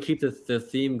 I'm going to keep the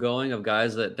theme going of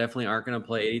guys that definitely aren't going to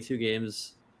play 82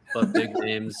 games, but big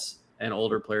names. and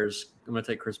older players. I'm going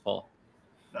to take Chris Paul.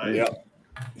 Yeah.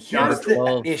 Here's the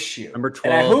 12. issue. Number And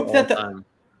 12 I hope all that time.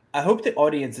 I hope the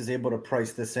audience is able to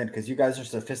price this in because you guys are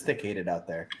sophisticated out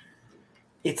there.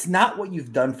 It's not what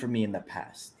you've done for me in the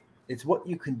past. It's what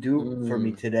you can do for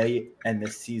me today and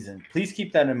this season. Please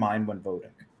keep that in mind when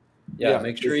voting. Yeah,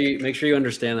 make sure you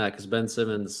understand that because Ben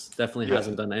Simmons definitely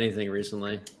hasn't done anything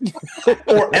recently.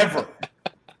 Or ever.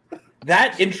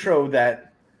 That intro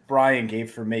that Brian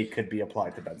gave for me could be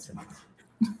applied to Ben Simmons.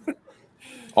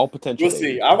 All potential. We'll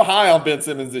see. I'm high on Ben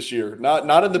Simmons this year.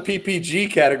 Not in the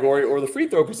PPG category or the free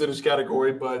throw percentage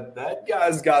category, but that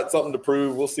guy's got something to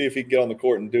prove. We'll see if he can get on the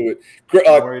court and do it.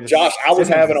 Josh, I was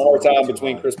having a hard time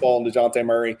between Chris Paul and DeJounte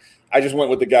Murray. I just went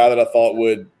with the guy that I thought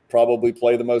would probably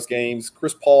play the most games.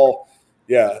 Chris Paul,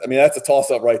 yeah, I mean, that's a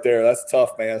toss-up right there. That's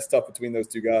tough, man. It's tough between those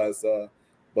two guys.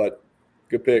 But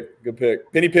good pick. Good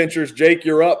pick. Penny pinchers. Jake,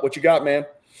 you're up. What you got, man?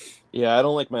 Yeah, I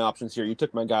don't like my options here. You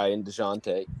took my guy in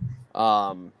DeJounte.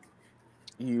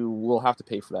 You will have to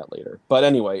pay for that later. But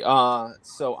anyway,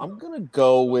 so I'm going to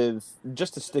go with,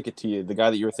 just to stick it to you, the guy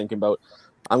that you were thinking about,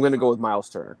 I'm going to go with Miles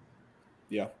Turner.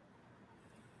 Yeah.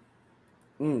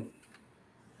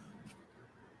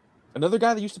 Another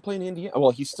guy that used to play in Indiana.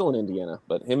 Well, he's still in Indiana,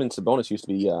 but him and Sabonis used to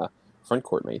be front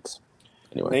court mates.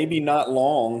 Anyway. Maybe not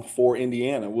long for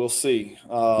Indiana. We'll see.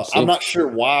 I'm not sure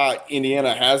why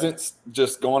Indiana hasn't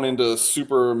just gone into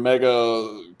super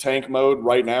mega tank mode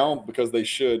right now because they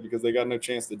should, because they got no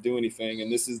chance to do anything.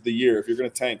 And this is the year. If you're going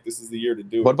to tank, this is the year to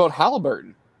do it. What about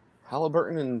Halliburton?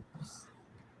 Halliburton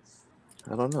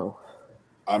I don't know.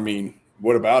 I mean,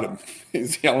 what about him?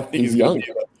 He's young. He's young.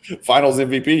 Finals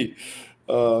MVP.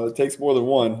 It takes more than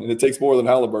one, and it takes more than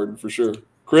Halliburton for sure.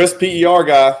 Chris, PER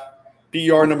guy.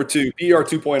 PER number 2. PER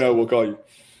 2.0, we'll call you.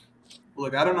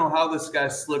 Look, I don't know how this guy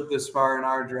slipped this far in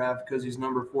our draft because he's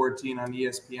number 14 on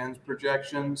ESPN's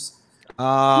projections.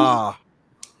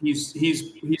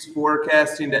 He's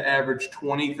forecasting to average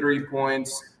 23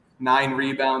 points, 9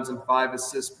 rebounds, and 5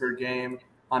 assists per game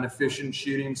on efficient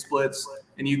shooting splits.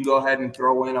 And you can go ahead and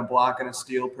throw in a block and a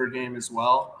steal per game as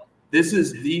well. This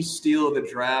is the steal of the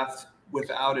draft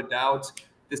without a doubt.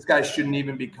 This guy shouldn't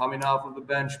even be coming off of the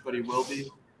bench, but he will be.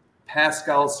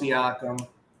 Pascal Siakam,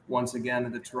 once again,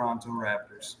 of the Toronto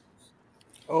Raptors.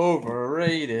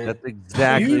 Overrated. That's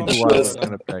exactly who I was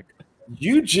going to pick.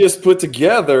 You just put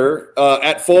together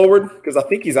at forward, because I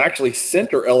think he's actually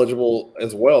center eligible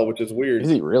as well, which is weird. Is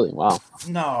he really? Wow.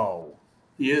 No.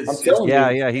 He is. I'm telling you.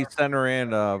 Yeah, he's center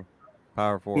and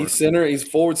power forward. He's center. He's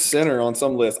forward center on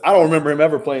some list. I don't remember him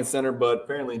ever playing center, but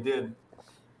apparently he did.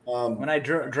 When I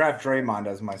draft Draymond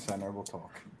as my center, we'll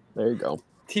talk. There you go.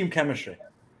 Team chemistry.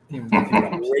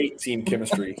 Great team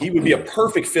chemistry. He would be a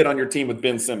perfect fit on your team with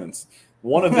Ben Simmons.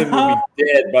 One of them would be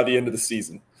dead by the end of the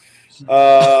season.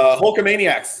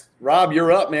 Hulkamaniacs. Rob,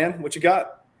 you're up, man. What you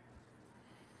got?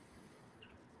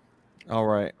 All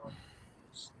right.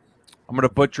 I'm going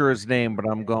to butcher his name, but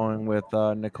I'm going with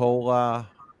Nikola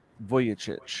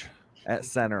Vujacic at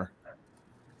center.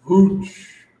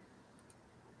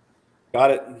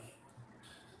 Got it.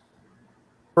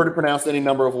 Heard it pronounced any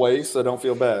number of ways, so don't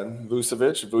feel bad.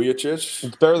 Vujacic.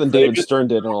 It's better than David Stern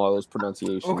did in all of those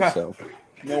pronunciations. Okay. So.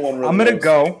 No one really I'm going to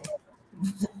knows.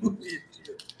 go.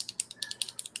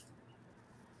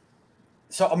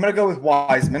 So I'm going to go with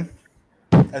Wiseman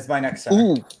as my next center.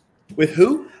 Ooh, With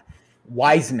who?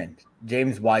 Wiseman.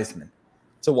 James Wiseman.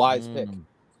 it's a wise pick.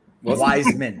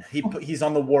 Wiseman. He's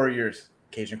on the Warriors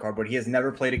Cajun cardboard. He has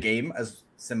never played a game as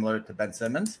similar to Ben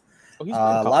Simmons. Oh, he's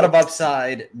A lot of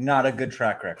upside, not a good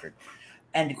track record.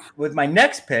 And with my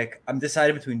next pick, I'm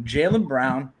deciding between Jaylen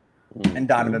Brown and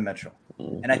Donovan Mitchell.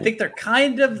 And I think they're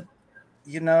kind of,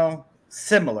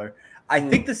 similar. I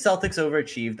think the Celtics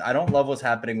overachieved. I don't love what's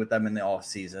happening with them in the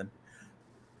offseason.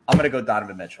 I'm going to go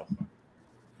Donovan Mitchell.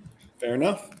 Fair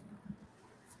enough.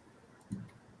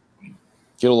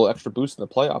 Get a little extra boost in the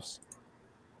playoffs.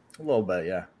 A little bit,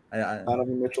 yeah.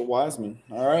 Donovan Mitchell Wiseman.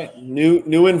 All right.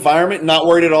 New environment. Not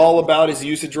worried at all about his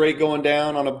usage rate going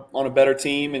down on a better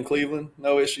team in Cleveland.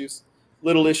 No issues.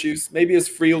 Little issues. Maybe his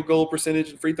field goal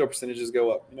percentage and free throw percentages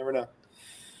go up. You never know.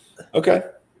 Okay.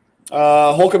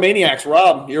 Hulkamaniacs.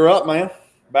 Rob, you're up, man.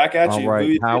 Back at you. All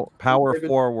right. Power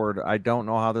forward. I don't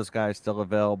know how this guy is still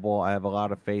available. I have a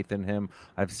lot of faith in him.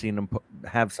 I've seen him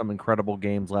have some incredible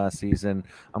games last season.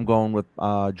 I'm going with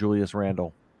Julius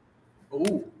Randle.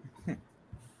 Ooh.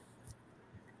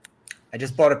 I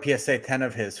just bought a PSA 10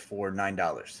 of his for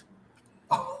 $9.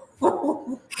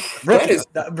 Rookie, is-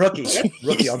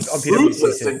 rookie on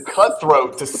Ruthless PWC. and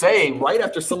cutthroat to say right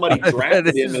after somebody drafted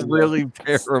That him is in really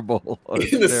terrible.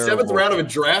 in the seventh round of a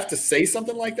draft to say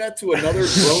something like that to another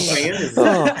grown man. Is,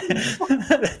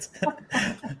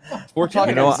 We're talking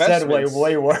You know, I've said investments.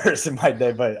 way worse in my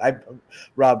day, but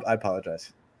Rob, I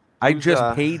apologize. I Who's, just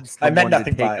I paid meant someone to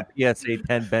nothing by take a PSA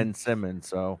 10 Ben Simmons,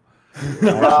 so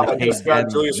Rob, I paid just got Ben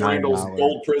Julius Randle's $9.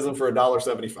 gold prison for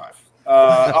 $1.75.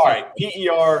 All right,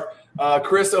 PER.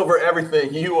 Chris, over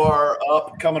everything. You are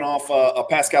up coming off a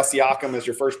Pascal Siakam as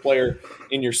your first player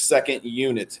in your second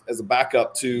unit as a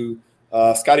backup to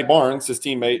Scotty Barnes, his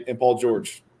teammate, and Paul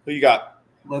George. Who you got?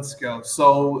 Let's go.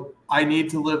 So I need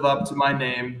to live up to my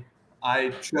name. I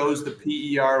chose the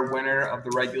PER winner of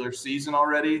the regular season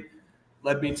already.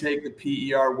 Let me take the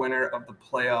PER winner of the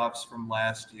playoffs from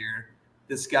last year.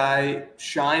 This guy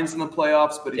shines in the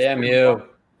playoffs, but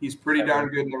he's pretty darn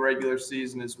good in the regular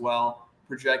season as well.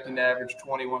 Projecting to average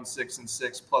 21, 6, and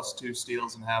 6, plus 2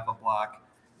 steals and half a block.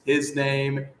 His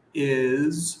name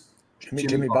is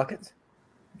Jimmy Buckets.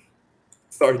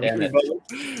 Sorry, Damn Jimmy it. Butler.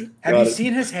 Have Got you it.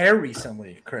 seen his hair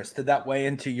recently, Chris? Did that weigh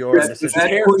into your That decision?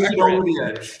 hair pushed it accurate. over the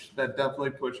edge. That definitely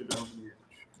pushed it over the edge.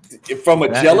 From a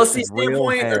That jealousy is real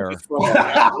standpoint, hair. or just from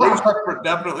a,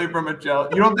 Definitely from a gel.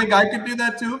 You don't think I could do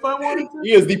that too if I wanted to?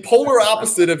 he is the polar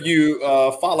opposite of you,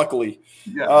 follically.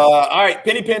 Yeah. All right,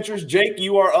 penny pinchers. Jake,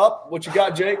 you are up. What you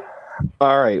got, Jake?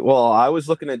 All right. Well, I was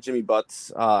looking at Jimmy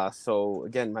Butts. So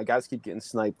again, my guys keep getting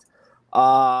sniped.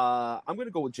 I'm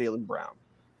gonna go with Jaylen Brown.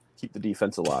 Keep the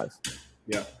defense alive.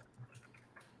 Yeah.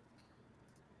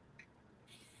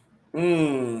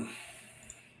 Okay.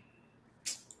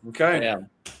 Damn.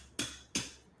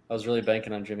 I was really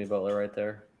banking on Jimmy Butler right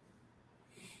there.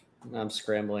 I'm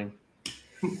scrambling.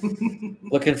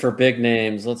 Looking for big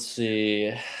names. Let's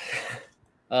see.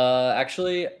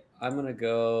 Actually, I'm going to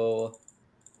go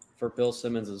for Bill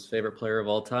Simmons' favorite player of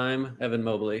all time, Evan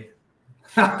Mobley.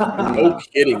 No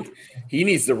kidding. He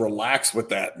needs to relax with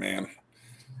that, man.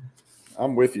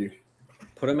 I'm with you.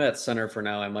 Put him at center for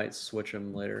now. I might switch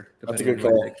him later. That's a depending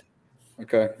good on who I call.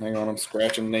 pick. Okay, hang on. I'm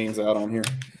scratching names out on here.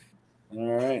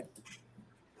 All right.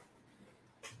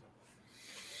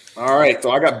 All right,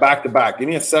 so I got back to back. Give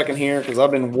me a second here because I've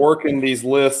been working these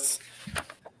lists.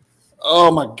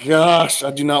 Oh my gosh,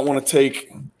 I do not want to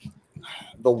take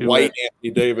the white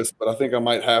Anthony Davis, but I think I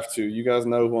might have to. You guys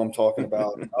know who I'm talking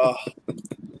about.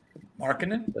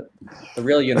 Marketing? The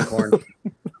real unicorn.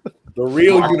 The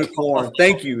real unicorn.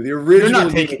 Thank you. The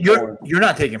original unicorn. You're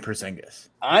not taking Porzingis.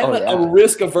 I'm a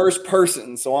risk-averse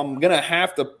person, so I'm going to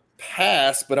have to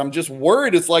pass, but I'm just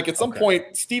worried. It's like at some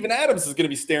point, Steven Adams is going to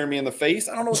be staring me in the face.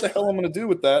 I don't know what the hell I'm going to do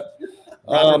with that.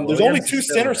 There's only 2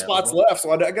 center spots left, so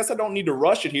I guess I don't need to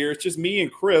rush it here. It's just me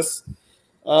and Chris,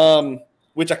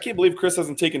 which I can't believe Chris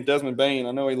hasn't taken Desmond Bane.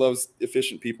 I know he loves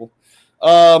efficient people.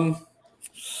 Man,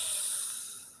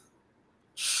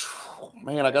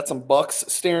 I got some Bucks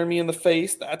staring me in the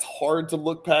face. That's hard to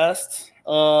look past.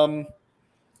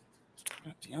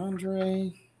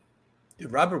 DeAndre.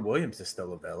 Dude, Robert Williams is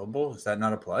still available. Is that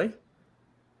not a play?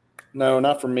 No,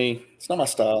 not for me. It's not my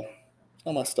style. It's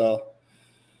not my style.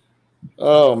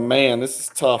 Oh, man, this is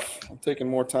tough. I'm taking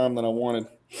more time than I wanted.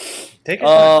 Take your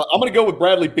time. I'm going to go with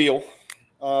Bradley Beal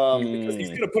because he's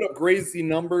going to put up crazy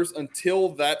numbers until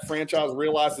that franchise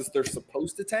realizes they're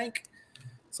supposed to tank.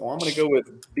 So I'm going to go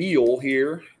with Beal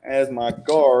here as my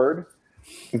guard.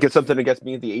 Get something against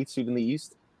me at the 8th seed in the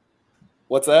East.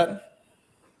 What's that?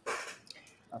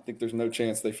 I think there's no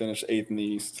chance they finish 8th in the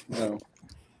East. No.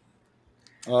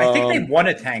 I think they want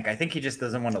to tank. I think he just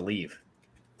doesn't want to leave,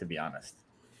 to be honest.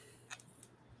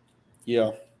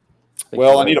 Yeah.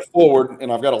 Well, I need a forward,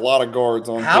 and I've got a lot of guards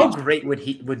on. How great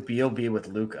would Beal be with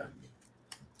Luka?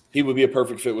 He would be a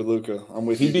perfect fit with Luka. I'm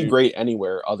with you. He'd be great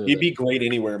anywhere. He'd be great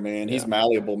anywhere, man. He's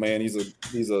malleable, man. He's a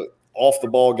off the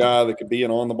ball guy that could be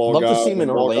an on the ball guy. Love to see him in when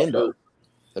the ball got Orlando. hurt.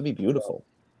 That'd be beautiful.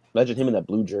 Imagine him in that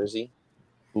blue jersey.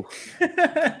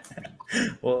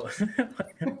 Well,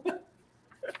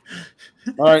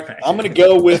 all right, I'm going to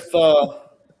go with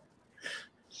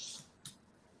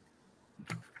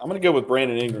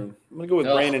Brandon Ingram. I'm going to go with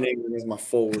Brandon Ingram as my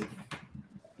forward.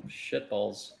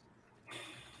 Shitballs.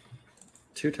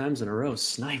 2 times in a row,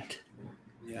 sniped.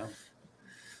 Yeah.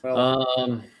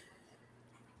 Well,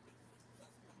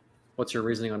 what's your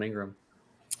reasoning on Ingram?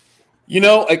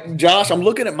 Josh, I'm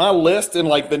looking at my list, and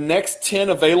like the next 10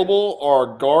 available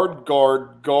are guard,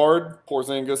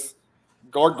 Porzingis,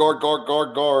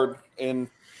 guard, and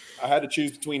I had to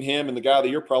choose between him and the guy that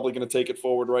you're probably going to take it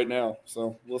forward right now.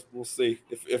 So we'll see.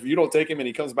 If you don't take him and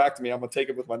he comes back to me, I'm going to take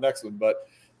him with my next one. But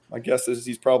my guess is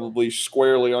he's probably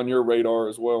squarely on your radar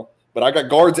as well. But I got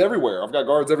guards everywhere. I've got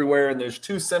guards everywhere, and there's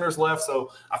 2 centers left,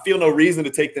 so I feel no reason to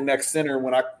take the next center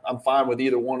when I'm fine with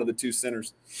either one of the 2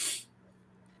 centers.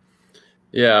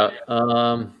 Yeah.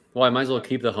 Well, I might as well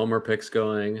keep the homer picks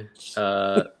going.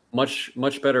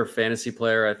 Much better fantasy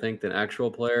player, I think, than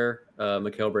actual player.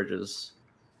 Mikal Bridges.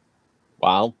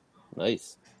 Wow,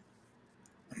 nice.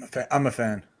 I'm a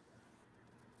fan.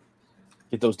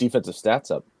 Get those defensive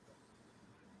stats up.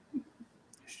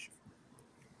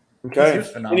 Okay.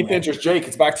 Any pitchers, Jake?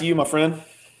 It's back to you, my friend.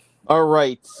 All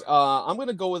right. I'm going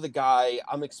to go with a guy.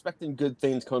 I'm expecting good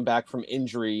things coming back from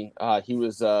injury. He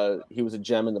was a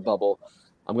gem in the bubble.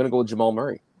 I'm going to go with Jamal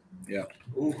Murray. Yeah.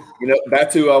 You know,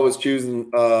 that's who I was choosing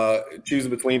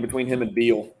between him and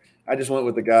Beal. I just went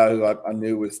with the guy who I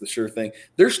knew was the sure thing.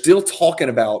 They're still talking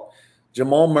about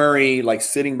Jamal Murray like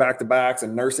sitting back-to-backs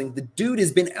and nursing. The dude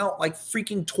has been out like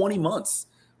freaking 20 months.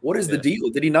 What is the deal?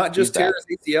 Did he not just tear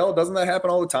his ACL? Doesn't that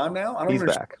happen all the time now? I don't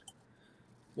understand. Back.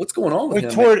 What's going on with him?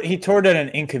 He tore it at an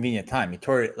inconvenient time. He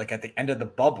tore it like at the end of the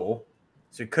bubble,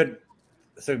 so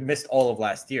he missed all of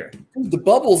last year. The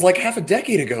bubble's like half a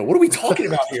decade ago. What are we talking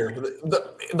about here?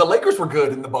 The Lakers were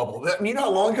good in the bubble. You know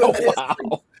how long ago that is?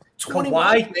 Wow.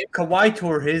 Kawhi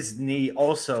tore his knee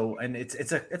also, and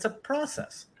it's a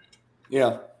process.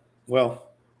 Yeah. Well,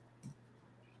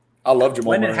 I love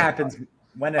Jamal Murray.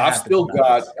 I've still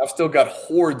got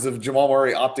hordes of Jamal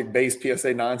Murray optic base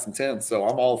PSA 9s and 10s, so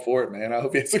I'm all for it, man. I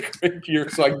hope he has a great year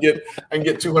so I can get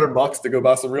 $200 to go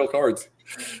buy some real cards.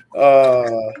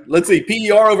 Let's see.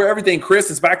 PER over everything. Chris,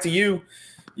 it's back to you.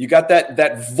 You got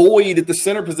that void at the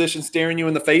center position staring you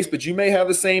in the face, but you may have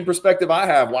the same perspective I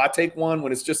have. Why take one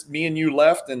when it's just me and you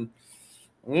left? And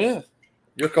yeah,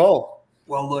 your call.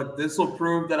 Well, look, this will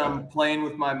prove that I'm playing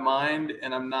with my mind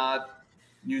and I'm not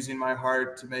using my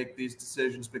heart to make these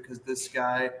decisions, because this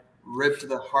guy ripped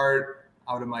the heart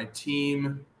out of my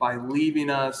team by leaving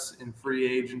us in free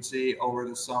agency over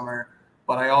the summer.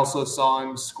 But I also saw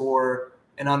him score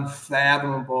an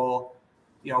unfathomable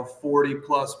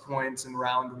 40-plus points in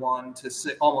round 1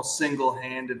 to almost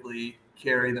single-handedly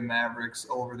carry the Mavericks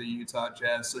over the Utah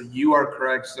Jazz. So you are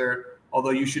correct, sir, although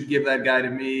you should give that guy to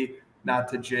me, not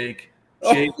to Jake.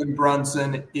 Jalen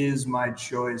Brunson is my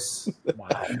choice.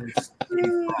 Wow.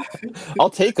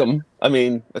 I'll take him. I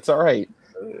mean, it's all right.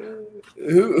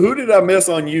 Who did I miss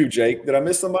on you, Jake? Did I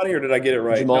miss somebody or did I get it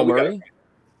right? Jamal Murray?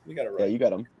 You got it right. Yeah, you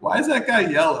got him. Why is that guy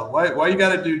yellow? Why you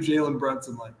got to do Jalen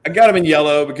Brunson like that? I got him in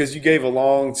yellow because you gave a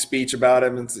long speech about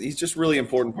him, and he's just a really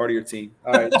important part of your team.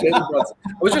 All right, Jalen Brunson.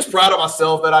 I was just proud of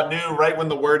myself that I knew right when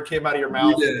the word came out of your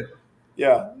mouth. You did.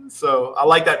 Yeah, so I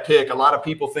like that pick. A lot of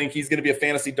people think he's going to be a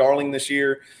fantasy darling this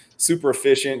year. Super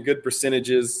efficient, good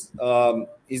percentages.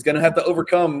 He's going to have to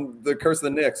overcome the curse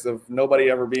of the Knicks of nobody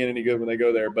ever being any good when they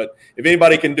go there. But if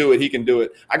anybody can do it, he can do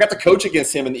it. I got to coach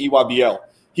against him in the EYBL.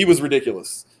 He was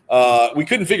ridiculous. We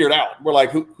couldn't figure it out. We're like,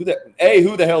 who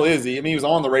the hell is he? I mean, he was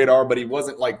on the radar, but he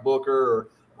wasn't like Booker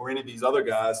or any of these other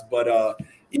guys. But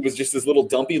he was just this little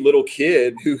dumpy little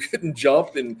kid who couldn't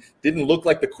jump and didn't look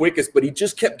like the quickest, but he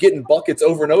just kept getting buckets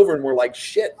over and over. And we're like,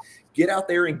 shit, get out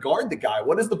there and guard the guy.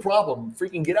 What is the problem?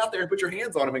 Freaking get out there and put your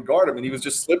hands on him and guard him. And he was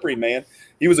just slippery, man.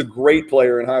 He was a great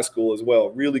player in high school as well.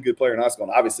 Really good player in high school.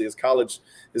 And obviously his college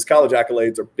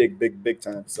accolades are big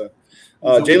time. So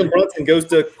Jalen Brunson goes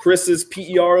to Chris's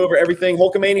PER over everything.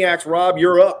 Hulkamaniacs, Rob,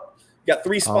 you're up. You got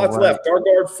 3 spots left.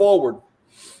 Guard forward.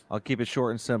 I'll keep it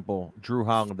short and simple. Drew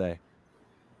Holiday.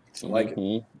 I like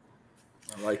it.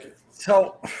 I like it.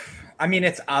 So, I mean,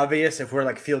 it's obvious if we're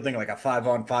like fielding like a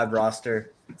 5-on-5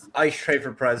 roster, ice tray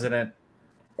for president,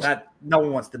 that no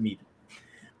one wants to meet him.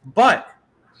 But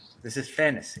this is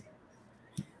fantasy.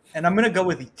 And I'm going to go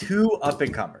with the 2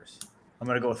 up-and-comers. I'm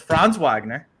going to go with Franz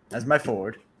Wagner as my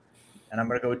forward, and I'm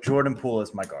going to go with Jordan Poole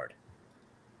as my guard.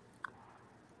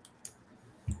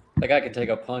 That guy can take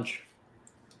a punch.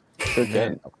 Sure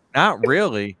can. Not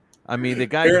really. I mean, the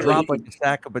guy dropped like a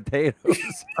sack of potatoes.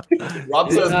 Rob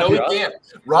says no, he can't.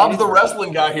 Rob's the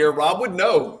wrestling guy here. Rob would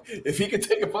know. If he could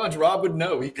take a punch, Rob would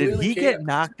know. Did he get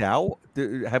knocked out?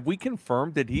 Have we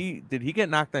confirmed? Did he get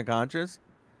knocked unconscious?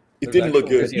 It didn't look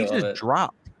good. He just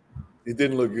dropped. It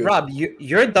didn't look good. Rob,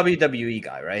 you're a WWE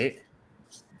guy, right?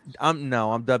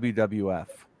 No, I'm WWF.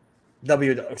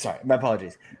 Sorry, my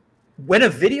apologies. When a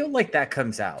video like that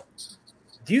comes out,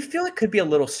 do you feel it could be a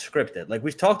little scripted? Like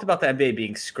we've talked about the NBA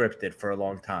being scripted for a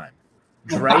long time.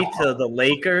 Dre to the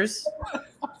Lakers.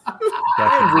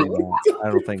 Definitely not. I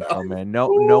don't think so, man. No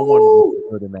one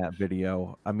looked good in that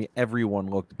video. I mean, everyone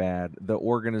looked bad. The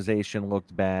organization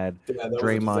looked bad. Yeah,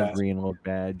 Draymond Green looked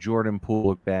bad. Jordan Poole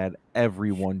looked bad.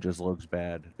 Everyone just looks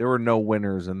bad. There were no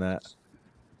winners in that.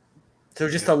 So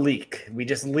just a leak. We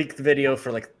just leaked the video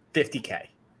for like $50K.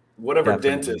 whatever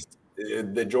Definitely. dentist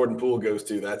that Jordan Poole goes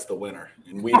to, that's the winner.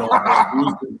 And we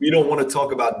don't want to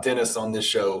talk about dentists on this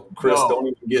show. Chris, No. don't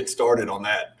even get started on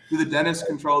that. Do the dentists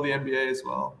control the NBA as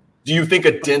well? Do you think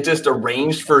a dentist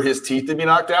arranged for his teeth to be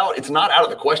knocked out? It's not out of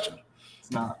the question.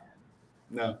 It's not.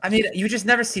 No. I mean, you just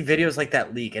never see videos like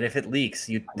that leak, and if it leaks,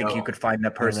 you think know. you could find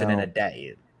that person in a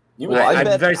day. Well, I'm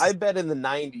I bet in the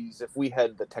 90s, if we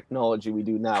had the technology we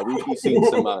do now, we'd be seeing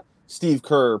some Steve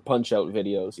Kerr punch-out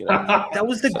videos. You know, That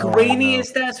was the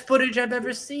grainiest ass footage I've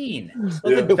ever seen.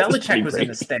 Look, Yeah. Belichick was in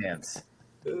the stands.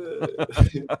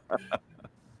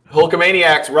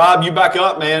 Hulkamaniacs, Rob, you back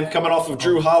up, man. Coming off of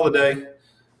Drew Holiday.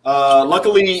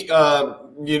 Luckily,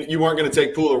 you weren't going to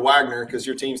take Poole or Wagner because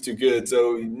your team's too good.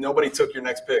 So nobody took your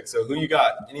next pick. So who you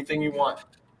got? Anything you want?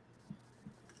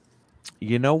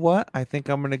 You know what? I think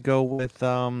I'm going to go with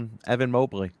Evan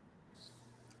Mobley.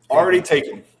 Already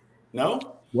taken. No?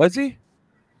 Was he?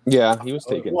 yeah, he was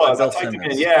It taken. was. I typed him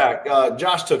in. Yeah,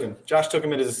 Josh took him. Josh took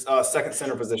him at his second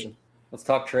center position. Let's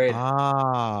talk trade.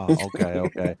 Ah,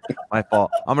 okay. My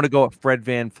fault. I'm going to go with Fred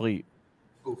VanVleet.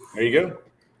 There you go.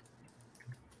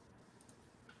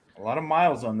 A lot of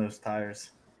miles on those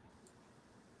tires.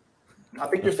 I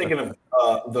think you're thinking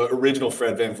of the original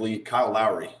Fred VanVleet, Kyle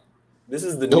Lowry. This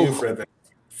is the new Fred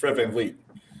VanVleet.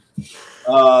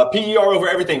 PER over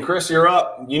everything. Chris, you're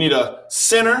up. You need a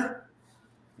center.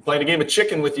 I'm playing a game of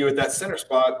chicken with you at that center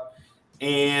spot.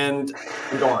 And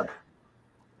we're going.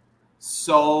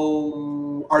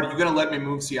 So, are you going to let me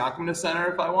move Siakam to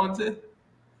center if I want to?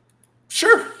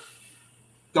 Sure.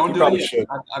 Don't You do probably it yet. should.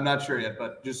 I'm not sure yet,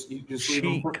 but just leave him.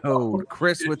 Cheat code.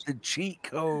 Chris with the cheat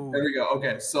code. There we go.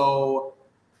 Okay, so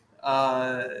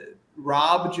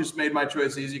Rob just made my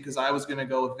choice easy because I was going to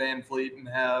go with Van Fleet and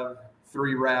have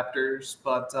 3 Raptors,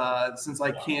 but since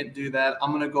I can't do that,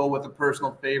 I'm going to go with a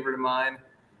personal favorite of mine.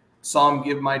 Saw him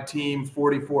give my team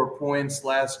 44 points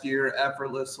last year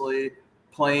effortlessly.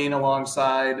 Playing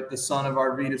alongside the son of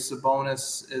Arvydas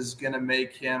Sabonis is going to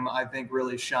make him, I think,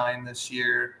 really shine this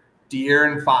year.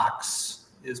 De'Aaron Fox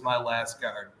is my last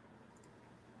guard.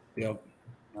 Yep.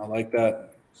 I like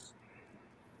that.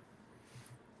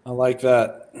 I like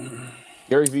that.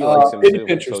 Gary Vee likes him too,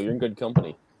 Pinterest. so you're in good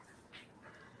company.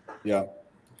 Yeah.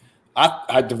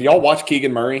 Have y'all watched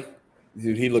Keegan Murray?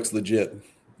 Dude, he looks legit.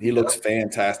 He looks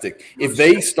fantastic. If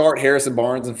they start Harrison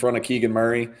Barnes in front of Keegan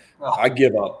Murray, I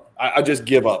give up. I just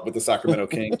give up with the Sacramento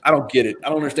Kings. I don't get it. I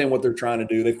don't understand what they're trying to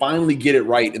do. They finally get it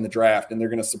right in the draft, and they're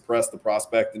going to suppress the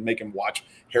prospect and make him watch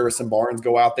Harrison Barnes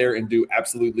go out there and do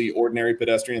absolutely ordinary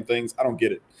pedestrian things. I don't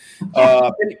get it.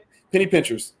 Penny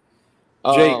pinchers.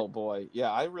 Jay. Oh boy,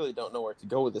 yeah, I really don't know where to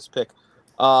go with this pick.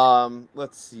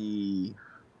 Let's see.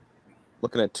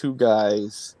 Looking at 2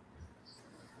 guys.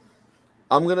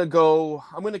 I'm gonna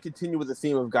continue with the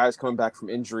theme of guys coming back from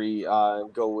injury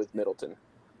and go with Middleton.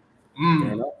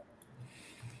 Fair enough.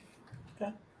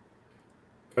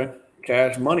 Okay.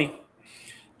 Cash money.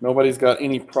 Nobody's got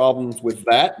any problems with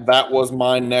that. That was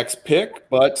my next pick,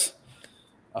 but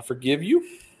I forgive you.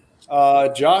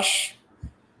 Josh.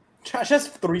 Josh has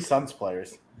 3 Suns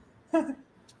players.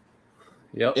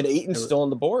 Yep. And Ayton's still on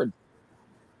the board.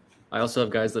 I also have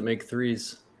guys that make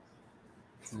threes.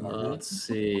 Let's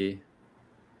see.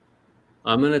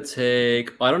 I'm going to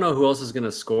take – I don't know who else is going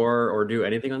to score or do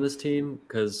anything on this team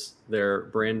because their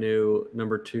brand new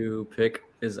number 2 pick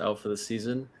is out for the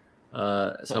season.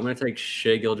 So I'm going to take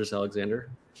Shai Gilgeous-Alexander.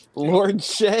 Lord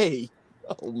Shea.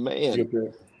 Oh, man. Good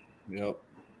pick. Yep.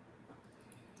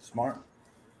 Smart.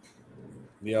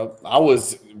 Yep. I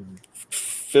was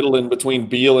fiddling between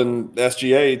Beal and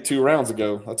SGA 2 rounds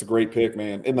ago. That's a great pick,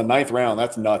 man. In the 9th round,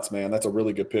 that's nuts, man. That's a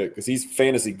really good pick because he's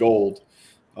fantasy gold.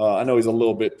 I know he's a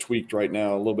little bit tweaked right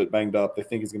now, a little bit banged up. They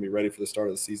think he's going to be ready for the start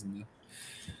of the season.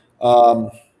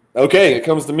 Okay, it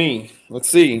comes to me. Let's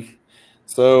see.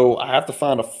 So I have to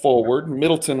find a forward.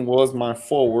 Middleton was my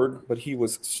forward, but he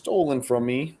was stolen from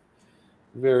me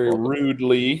very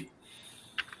rudely.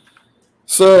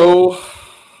 So,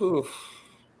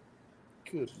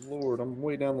 good Lord, I'm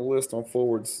way down the list on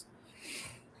forwards.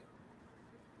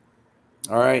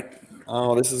 All right.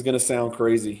 Oh, this is going to sound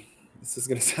crazy. This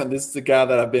is the guy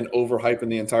that I've been overhyping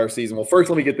the entire season. Well, first,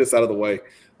 let me get this out of the way.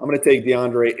 I'm going to take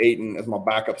DeAndre Ayton as my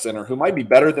backup center, who might be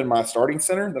better than my starting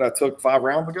center that I took 5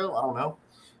 rounds ago. I don't know.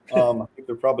 I think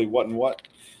they're probably what and what.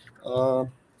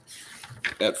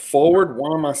 At forward,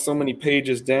 why am I so many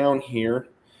pages down here?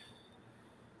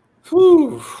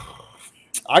 Whew.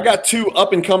 I got 2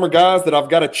 up-and-comer guys that I've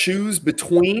got to choose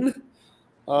between.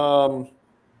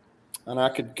 And I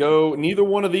could go – neither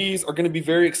one of these are going to be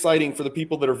very exciting for the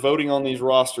people that are voting on these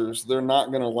rosters. They're not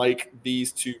going to like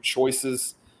these 2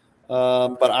 choices.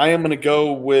 But I am going to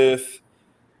go with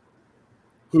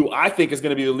who I think is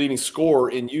going to be the leading scorer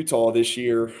in Utah this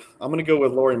year, I'm going to go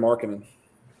with Lauri Markkanen.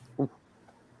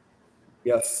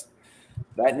 Yes.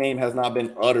 That name has not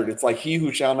been uttered. It's like he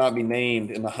who shall not be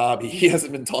named in the hobby. He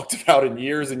hasn't been talked about in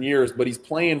years and years, but he's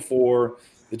playing for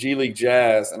the G League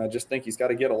Jazz, and I just think he's got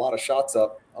to get a lot of shots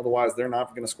up. Otherwise, they're not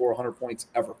going to score 100 points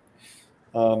ever.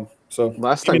 So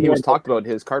last time he was talked about,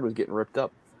 his card was getting ripped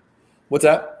up. What's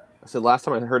that? I said last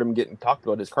time I heard him getting talked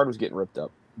about, his card was getting ripped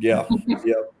up. Yeah.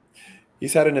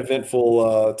 He's had an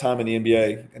eventful time in the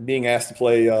NBA, and being asked to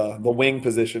play the wing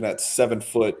position at 7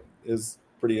 foot is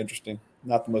pretty interesting.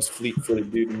 Not the most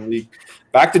fleet-footed dude in the league.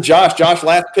 Back to Josh. Josh,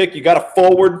 last pick. You got a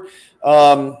forward.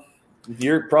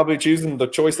 You're probably choosing the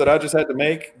choice that I just had to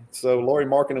make. So Lauri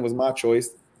Markkanen was my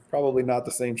choice. Probably not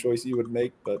the same choice you would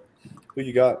make, but who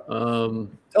you got?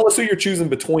 Tell us who you're choosing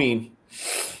between.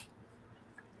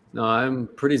 No, I'm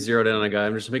pretty zeroed in on a guy.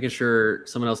 I'm just making sure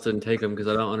someone else didn't take him because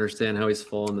I don't understand how he's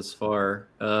fallen this far.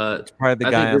 It's probably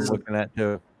the guy I'm looking at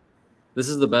too. This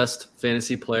is the best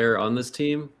fantasy player on this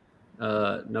team.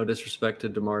 No disrespect to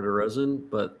DeMar DeRozan,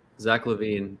 but Zach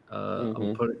LaVine.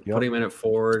 I'm putting him in at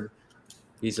forward.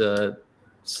 He's a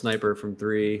sniper from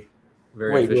 3.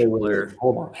 Very efficient player.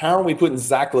 Hold on. How are we putting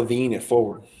Zach LaVine at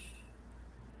forward?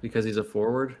 Because he's a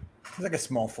forward. He's like a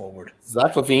small forward.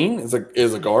 Zach LaVine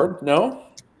is a guard? No.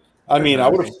 I mean, I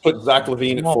would have put Zach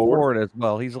LaVine at forward as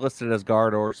well. He's listed as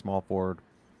guard or small forward.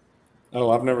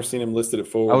 Oh, I've never seen him listed at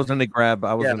forward. I was going to grab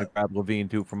LaVine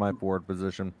too for my forward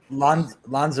position.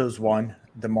 Lonzo's 1,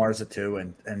 DeMar's a 2,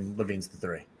 and LaVine's the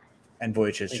 3, and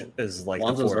Vujicic is like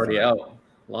Lonzo's already out.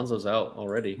 Lonzo's out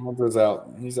already. Lonzo's out.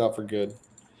 He's out for good.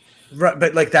 Right,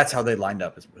 but like that's how they lined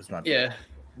up. Is my Yeah,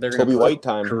 they're Kobe White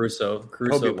time. Caruso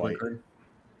Kobe White.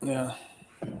 Yeah.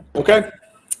 Okay.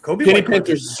 Kobe Kenny White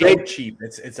Panthers is so cheap.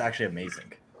 It's actually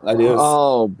amazing. That is.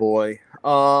 Oh boy.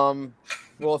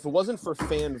 Well, if it wasn't for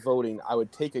fan voting, I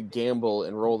would take a gamble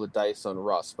and roll the dice on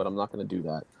Russ, but I'm not going to do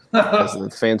that.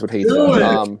 The fans would hate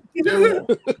that.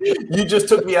 You just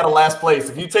took me out of last place.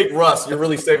 If you take Russ, you're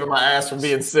really saving my ass from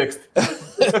being 6th.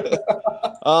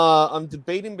 I'm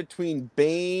debating between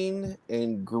Bane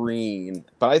and Green,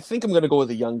 but I think I'm going to go with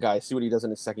a young guy, see what he does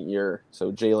in his second year.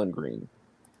 So Jalen Green.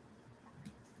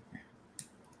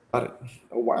 Got it.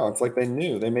 Oh, wow. It's like they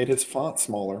knew. They made his font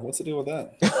smaller. What's the deal with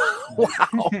that?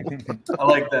 Wow. I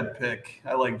like that pick.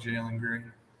 I like Jalen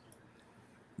Green.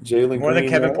 Jalen More Green, than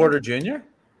Kevin Porter Jr.?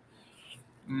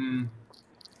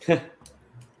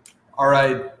 All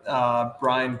right,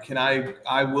 Brian,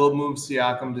 I will move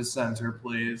Siakam to center,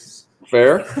 please.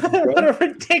 Fair. What a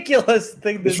ridiculous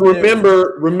thing to Just do.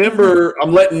 remember,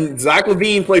 I'm letting Zach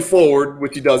LaVine play forward,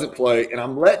 which he doesn't play, and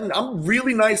I'm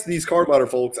really nice to these card ladder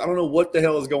folks. I don't know what the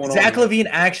hell is going on. Zach LaVine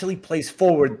actually plays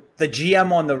forward. The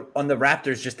GM on the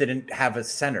Raptors just didn't have a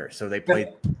center, so they played.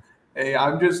 Hey,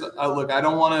 I'm just look. I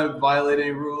don't want to violate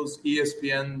any rules.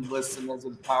 ESPN lists him as a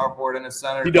power forward and a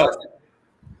center. He does.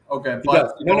 Okay, He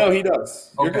does. No, he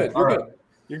does. You're Okay, good. all You're right. good.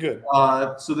 You're good.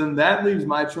 So then that leaves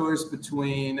my choice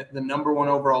between the number 1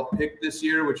 overall pick this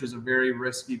year, which is a very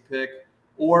risky pick,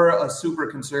 or a super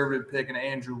conservative pick in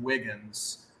Andrew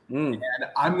Wiggins. And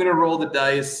I'm going to roll the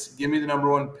dice. Give me the number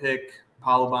 1 pick,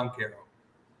 Paolo Banchero.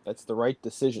 That's the right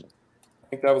decision. I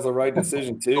think that was the right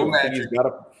decision too. Go I think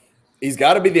Magic. he's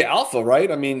got to be the alpha,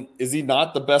 right? I mean, is he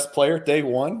not the best player day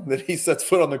one that he sets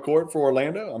foot on the court for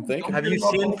Orlando? I'm thinking. Have you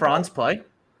seen Franz play?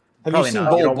 Have Probably you seen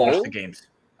not. You Bol don't watch Bol? the games.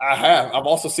 I have. I've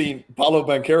also seen Paolo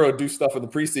Banchero do stuff in the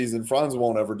preseason Franz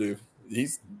won't ever do.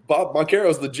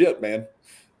 Banchero's legit, man.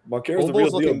 Banchero's the real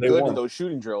Bol's deal. looking Day good one. in those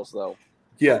shooting drills, though.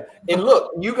 Yeah, and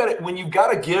look, when you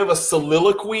got to give a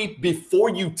soliloquy before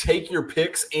you take your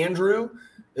picks, Andrew,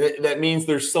 that means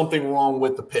there's something wrong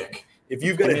with the pick. If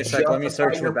you've got Give me a sec. Let me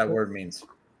justify search your what that pick- word means.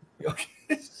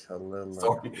 Okay. Soliloquy.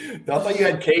 Sorry, I thought you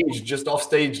had Cage just off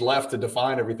stage left to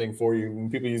define everything for you when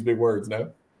people use big words.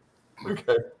 No,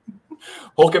 okay.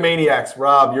 Hulkamaniacs,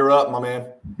 Rob, you're up, my man.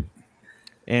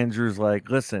 Andrew's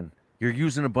like, listen, you're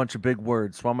using a bunch of big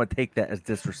words, so I'm gonna take that as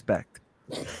disrespect.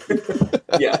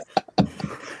 Yeah.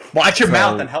 Watch your So-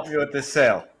 mouth and help me with this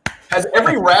sale. Has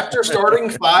every Raptor starting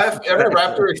 5, every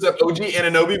Raptor except OG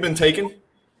Anunoby been taken?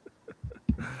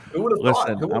 Who would have thought?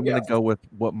 Listen, Who would've I'm gonna guessed? go with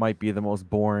what might be the most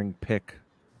boring pick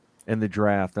in the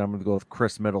draft. I'm gonna go with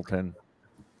Chris Middleton.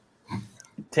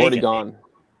 Already gone.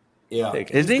 Yeah.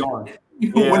 Is he? Gone.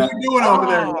 What are you doing over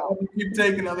there? You keep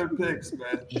taking other picks,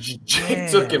 man. Jake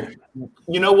took him.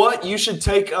 You know what? You should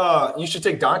take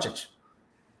Doncic.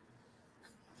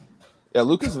 Yeah,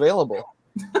 Luke is available.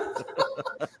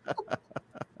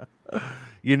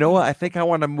 You know what? I think I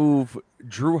want to move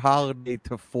Drew Holiday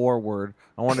to forward.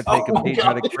 I want to take a page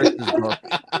out of Chris's book.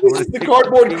 This is the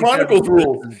Cardboard Chronicles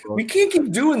rules. We can't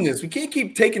keep doing this. We can't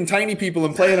keep taking tiny people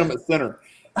and playing them at center.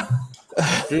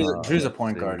 Drew's a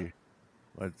point guard.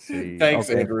 Let's see. Thanks,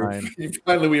 Okay, Andrew. fine.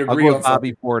 Finally, we I'll agree go on with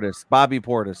Bobby Portis. Bobby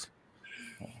Portis.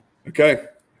 Okay.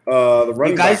 The You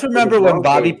running guys back for the remember when Broncos-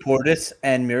 Bobby Portis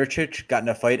and Mirotic got in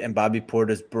a fight and Bobby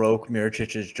Portis broke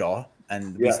Miricic's jaw?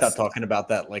 And we Yes. stopped talking about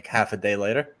that like half a day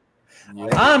later.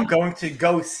 I'm going to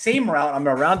go same route. I'm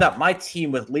going to round out my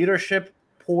team with leadership,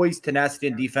 poise, tenacity,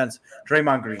 and defense.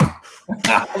 Draymond Green.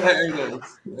 There it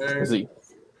is. There it is. Easy.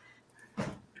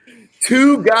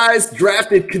 Two guys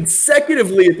drafted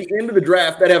consecutively at the end of the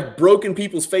draft that have broken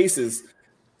people's faces,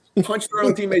 punched their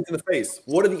own teammates in the face.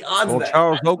 What are the odds Well, of that?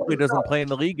 Charles Oakley doesn't play in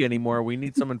the league anymore. We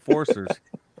need some enforcers.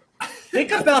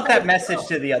 Think about that message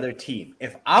to the other team.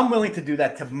 If I'm willing to do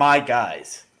that to my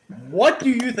guys, what do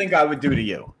you think I would do to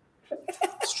you?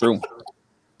 It's true.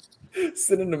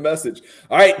 Send in a message.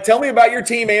 All right, tell me about your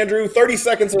team, Andrew. 30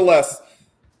 seconds or less.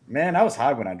 Man, I was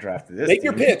high when I drafted this. Make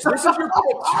your team. pitch. This is your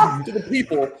pitch to the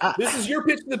people. This is your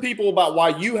pitch to the people about why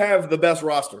you have the best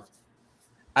roster.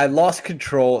 I lost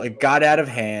control. It got out of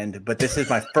hand, but this is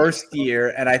my first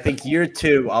year, and I think year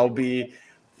two I'll be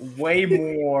way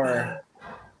more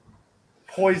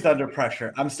poised under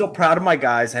pressure. I'm still proud of my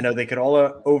guys. I know they could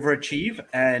all overachieve,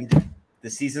 and the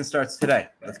season starts today.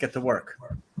 Let's get to work.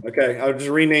 Okay, I just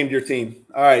renamed your team.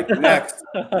 All right, next,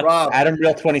 Rob. Adam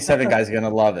Real 27 guys are gonna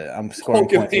love it. I'm scoring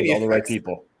Okay, points with all the right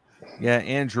people. Yeah,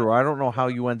 Andrew, I don't know how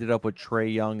you ended up with Trey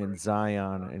Young and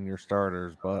Zion in your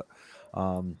starters, but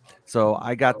so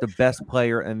I got the best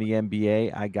player in the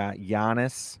NBA. I got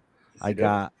Giannis. I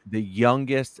got the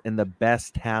youngest and the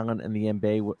best talent in the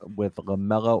NBA with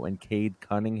LaMelo and Cade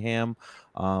Cunningham.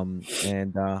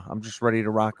 And I'm just ready to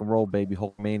rock and roll, baby.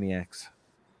 Hulk Maniacs.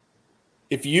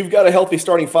 If you've got a healthy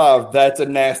starting five, that's a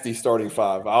nasty starting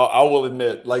five. I will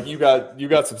admit. Like you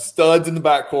got some studs in the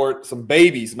backcourt, some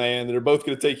babies, man, that are both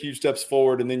going to take huge steps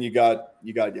forward. And then you got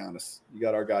Giannis. You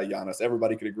got our guy Giannis.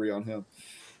 Everybody could agree on him.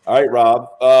 All right,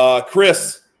 Rob.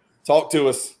 Chris, talk to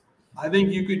us. I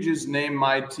think you could just name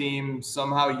my team.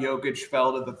 Somehow Jokic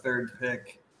fell to the third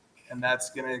pick, and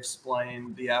that's going to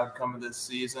explain the outcome of this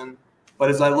season. But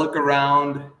as I look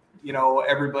around, you know,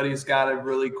 everybody's got a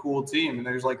really cool team, and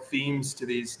there's like themes to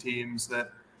these teams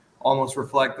that almost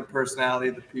reflect the personality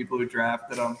of the people who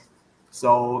drafted them.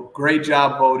 So great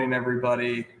job voting,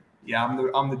 everybody. Yeah,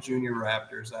 I'm the junior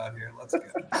Raptors out here. Let's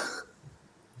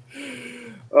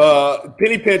go.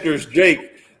 Penny Pinchers, Jake.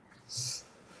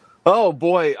 Oh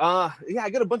boy, yeah,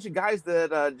 I got a bunch of guys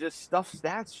that just stuff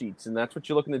stats sheets, and that's what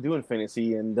you're looking to do in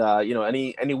fantasy. And you know,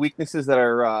 any weaknesses that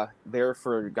are there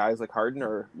for guys like Harden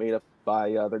are made up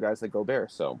by other guys like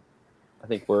Gobert. So I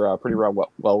think we're a pretty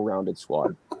well-rounded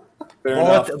squad. Fair Ball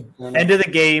enough. at the end of the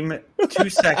game, 2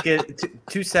 seconds,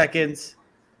 2 seconds,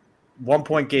 1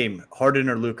 point game. Harden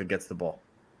or Luka gets the ball.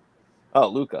 Oh,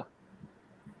 Luka.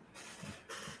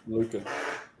 Luka.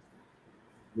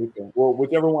 Well,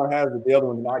 whichever one has it, the other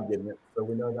one's not getting it, so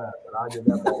we know that. But I give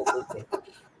that ball to Luka.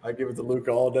 I give it to Luka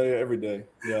all day, every day.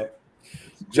 Yeah.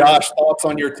 Josh, thoughts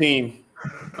on your team?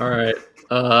 All right.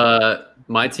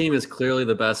 My team is clearly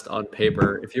the best on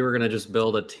paper. If you were going to just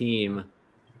build a team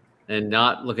and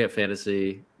not look at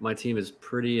fantasy, my team is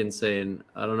pretty insane.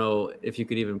 I don't know if you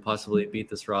could even possibly beat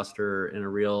this roster in a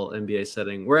real NBA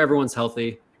setting where everyone's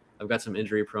healthy. I've got some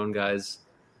injury-prone guys,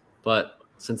 but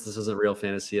since this isn't real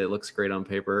fantasy, it looks great on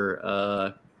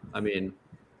paper. I mean,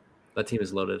 that team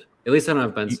is loaded. At least I don't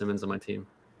have Ben Simmons on my team.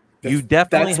 You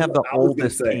definitely That's have the what I was gonna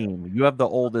oldest say. team. You have the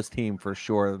oldest team for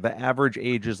sure. The average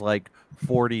age is like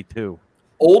 42.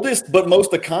 Oldest but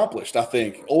most accomplished, I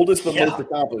think. Oldest but Yeah. most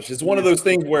accomplished. It's one of those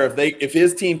things where if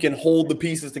his team can hold the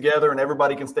pieces together and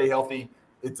everybody can stay healthy,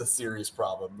 it's a serious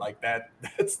problem. Like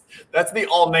that's the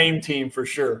all-name team for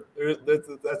sure.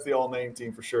 That's the all-name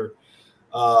team for sure.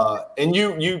 And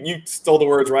you stole the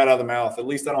words right out of the mouth. At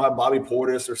least I don't have Bobby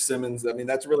Portis or Simmons. I mean,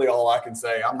 that's really all I can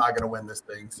say. I'm not going to win this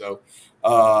thing. So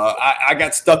I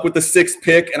got stuck with the 6th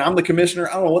pick, and I'm the commissioner.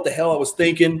 I don't know what the hell I was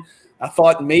thinking. I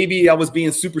thought maybe I was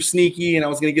being super sneaky and I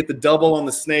was going to get the double on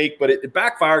the snake, but it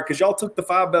backfired because y'all took the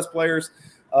 5 best players,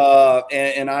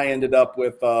 and I ended up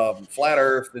with Flat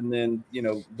Earth and then,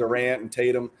 Durant and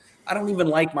Tatum. I don't even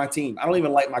like my team. I don't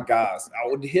even like my guys. I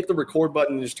would hit the record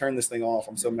button and just turn this thing off.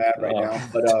 I'm so mad right now.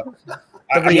 But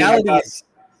The reality is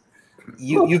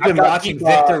you've been watching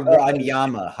Victor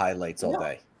Wanyama highlights all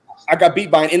day. I got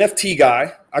beat by an NFT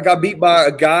guy. I got beat by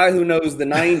a guy who knows the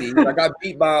 90s. I got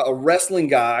beat by a wrestling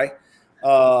guy.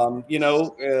 Go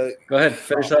ahead.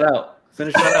 Finish that out. Go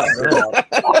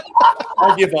ahead.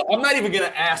 I'll give up. I'm not even going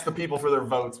to ask the people for their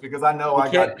votes because I know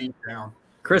I got beat down.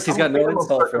 Chris, he's got no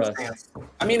insult for us.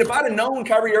 I mean, if I'd have known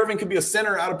Kyrie Irving could be a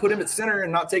center, I'd have put him at center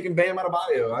and not taken Bam out of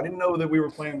bio. I didn't know that we were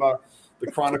playing by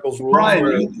the Chronicles rules.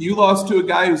 Brian, you lost to a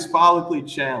guy who's follically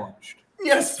challenged.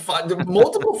 Yes,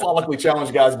 multiple follically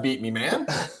challenged guys beat me, man.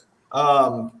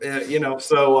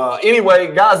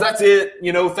 Anyway, guys, that's it.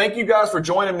 Thank you guys for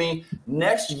joining me.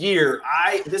 Next year,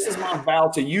 this is my vow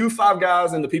to you 5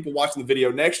 guys and the people watching the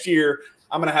video. Next year,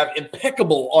 I'm going to have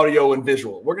impeccable audio and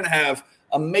visual. We're going to have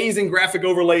amazing graphic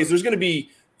overlays. There's going to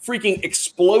be freaking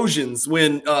explosions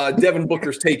when Devin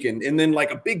Booker's taken, and then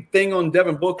like a big thing on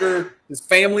Devin Booker. His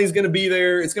family's going to be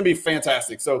there. It's going to be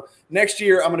fantastic. So next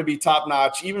year, I'm going to be top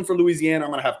notch. Even for Louisiana,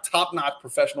 I'm going to have top notch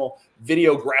professional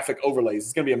video graphic overlays.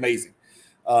 It's going to be amazing.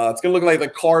 It's going to look like the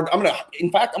card. I'm going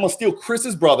to steal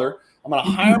Chris's brother. I'm going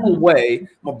to hire him away. I'm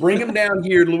going to bring him down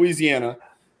here to Louisiana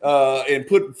and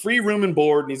put free room and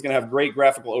board, and he's going to have great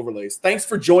graphical overlays. Thanks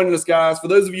for joining us, guys. For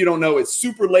those of you who don't know, it's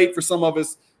super late for some of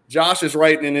us. Josh is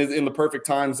right in the perfect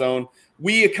time zone.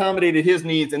 We accommodated his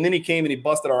needs, and then he came and he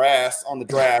busted our ass on the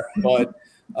draft. But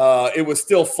it was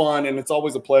still fun, and it's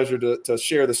always a pleasure to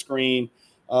share the screen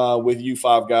with you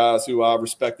 5 guys who I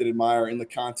respect and admire in the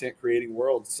content creating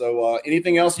world. So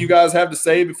anything else you guys have to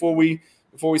say before we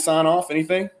sign off?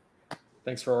 Anything?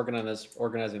 Thanks for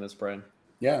organizing this, Brian.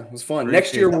 Yeah, it was fun.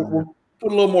 Next year we'll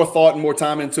put a little more thought and more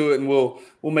time into it, and we'll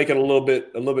make it a little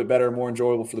bit better, more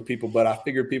enjoyable for the people. But I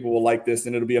figured people will like this,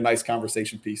 and it'll be a nice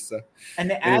conversation piece. So, and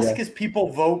the ask is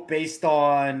people vote based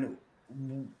on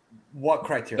what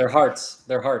criteria? Their hearts.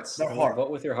 Vote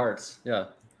with your hearts. Yeah.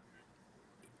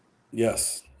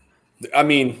 Yes, I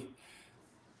mean,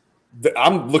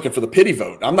 I'm looking for the pity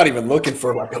vote. I'm not even looking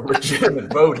for like a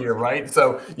legitimate vote here, right?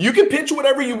 So you can pitch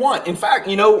whatever you want. In fact,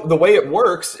 the way it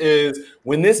works is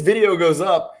when this video goes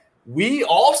up, we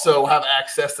also have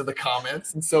access to the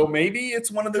comments. And so maybe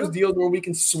it's one of those deals where we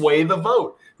can sway the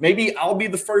vote. Maybe I'll be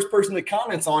the first person that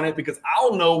comments on it because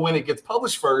I'll know when it gets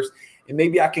published first. And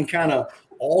maybe I can kind of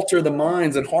alter the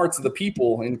minds and hearts of the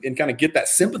people and kind of get that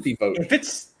sympathy vote.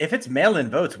 If it's mail-in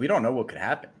votes, we don't know what could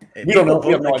happen. We don't know.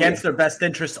 Vote against their best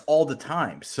interests all the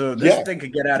time. So this thing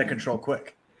could get out of control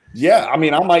quick. Yeah. I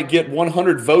mean, I might get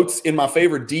 100 votes in my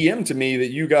favor DM to me that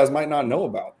you guys might not know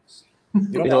about.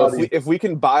 If we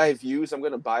can buy views, I'm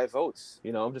going to buy votes.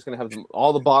 I'm just going to have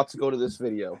all the bots go to this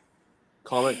video.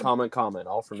 Comment,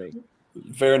 all for me.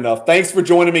 Fair enough. Thanks for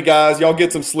joining me, guys. Y'all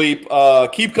get some sleep.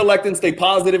 Keep collecting, stay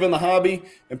positive in the hobby,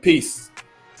 and peace.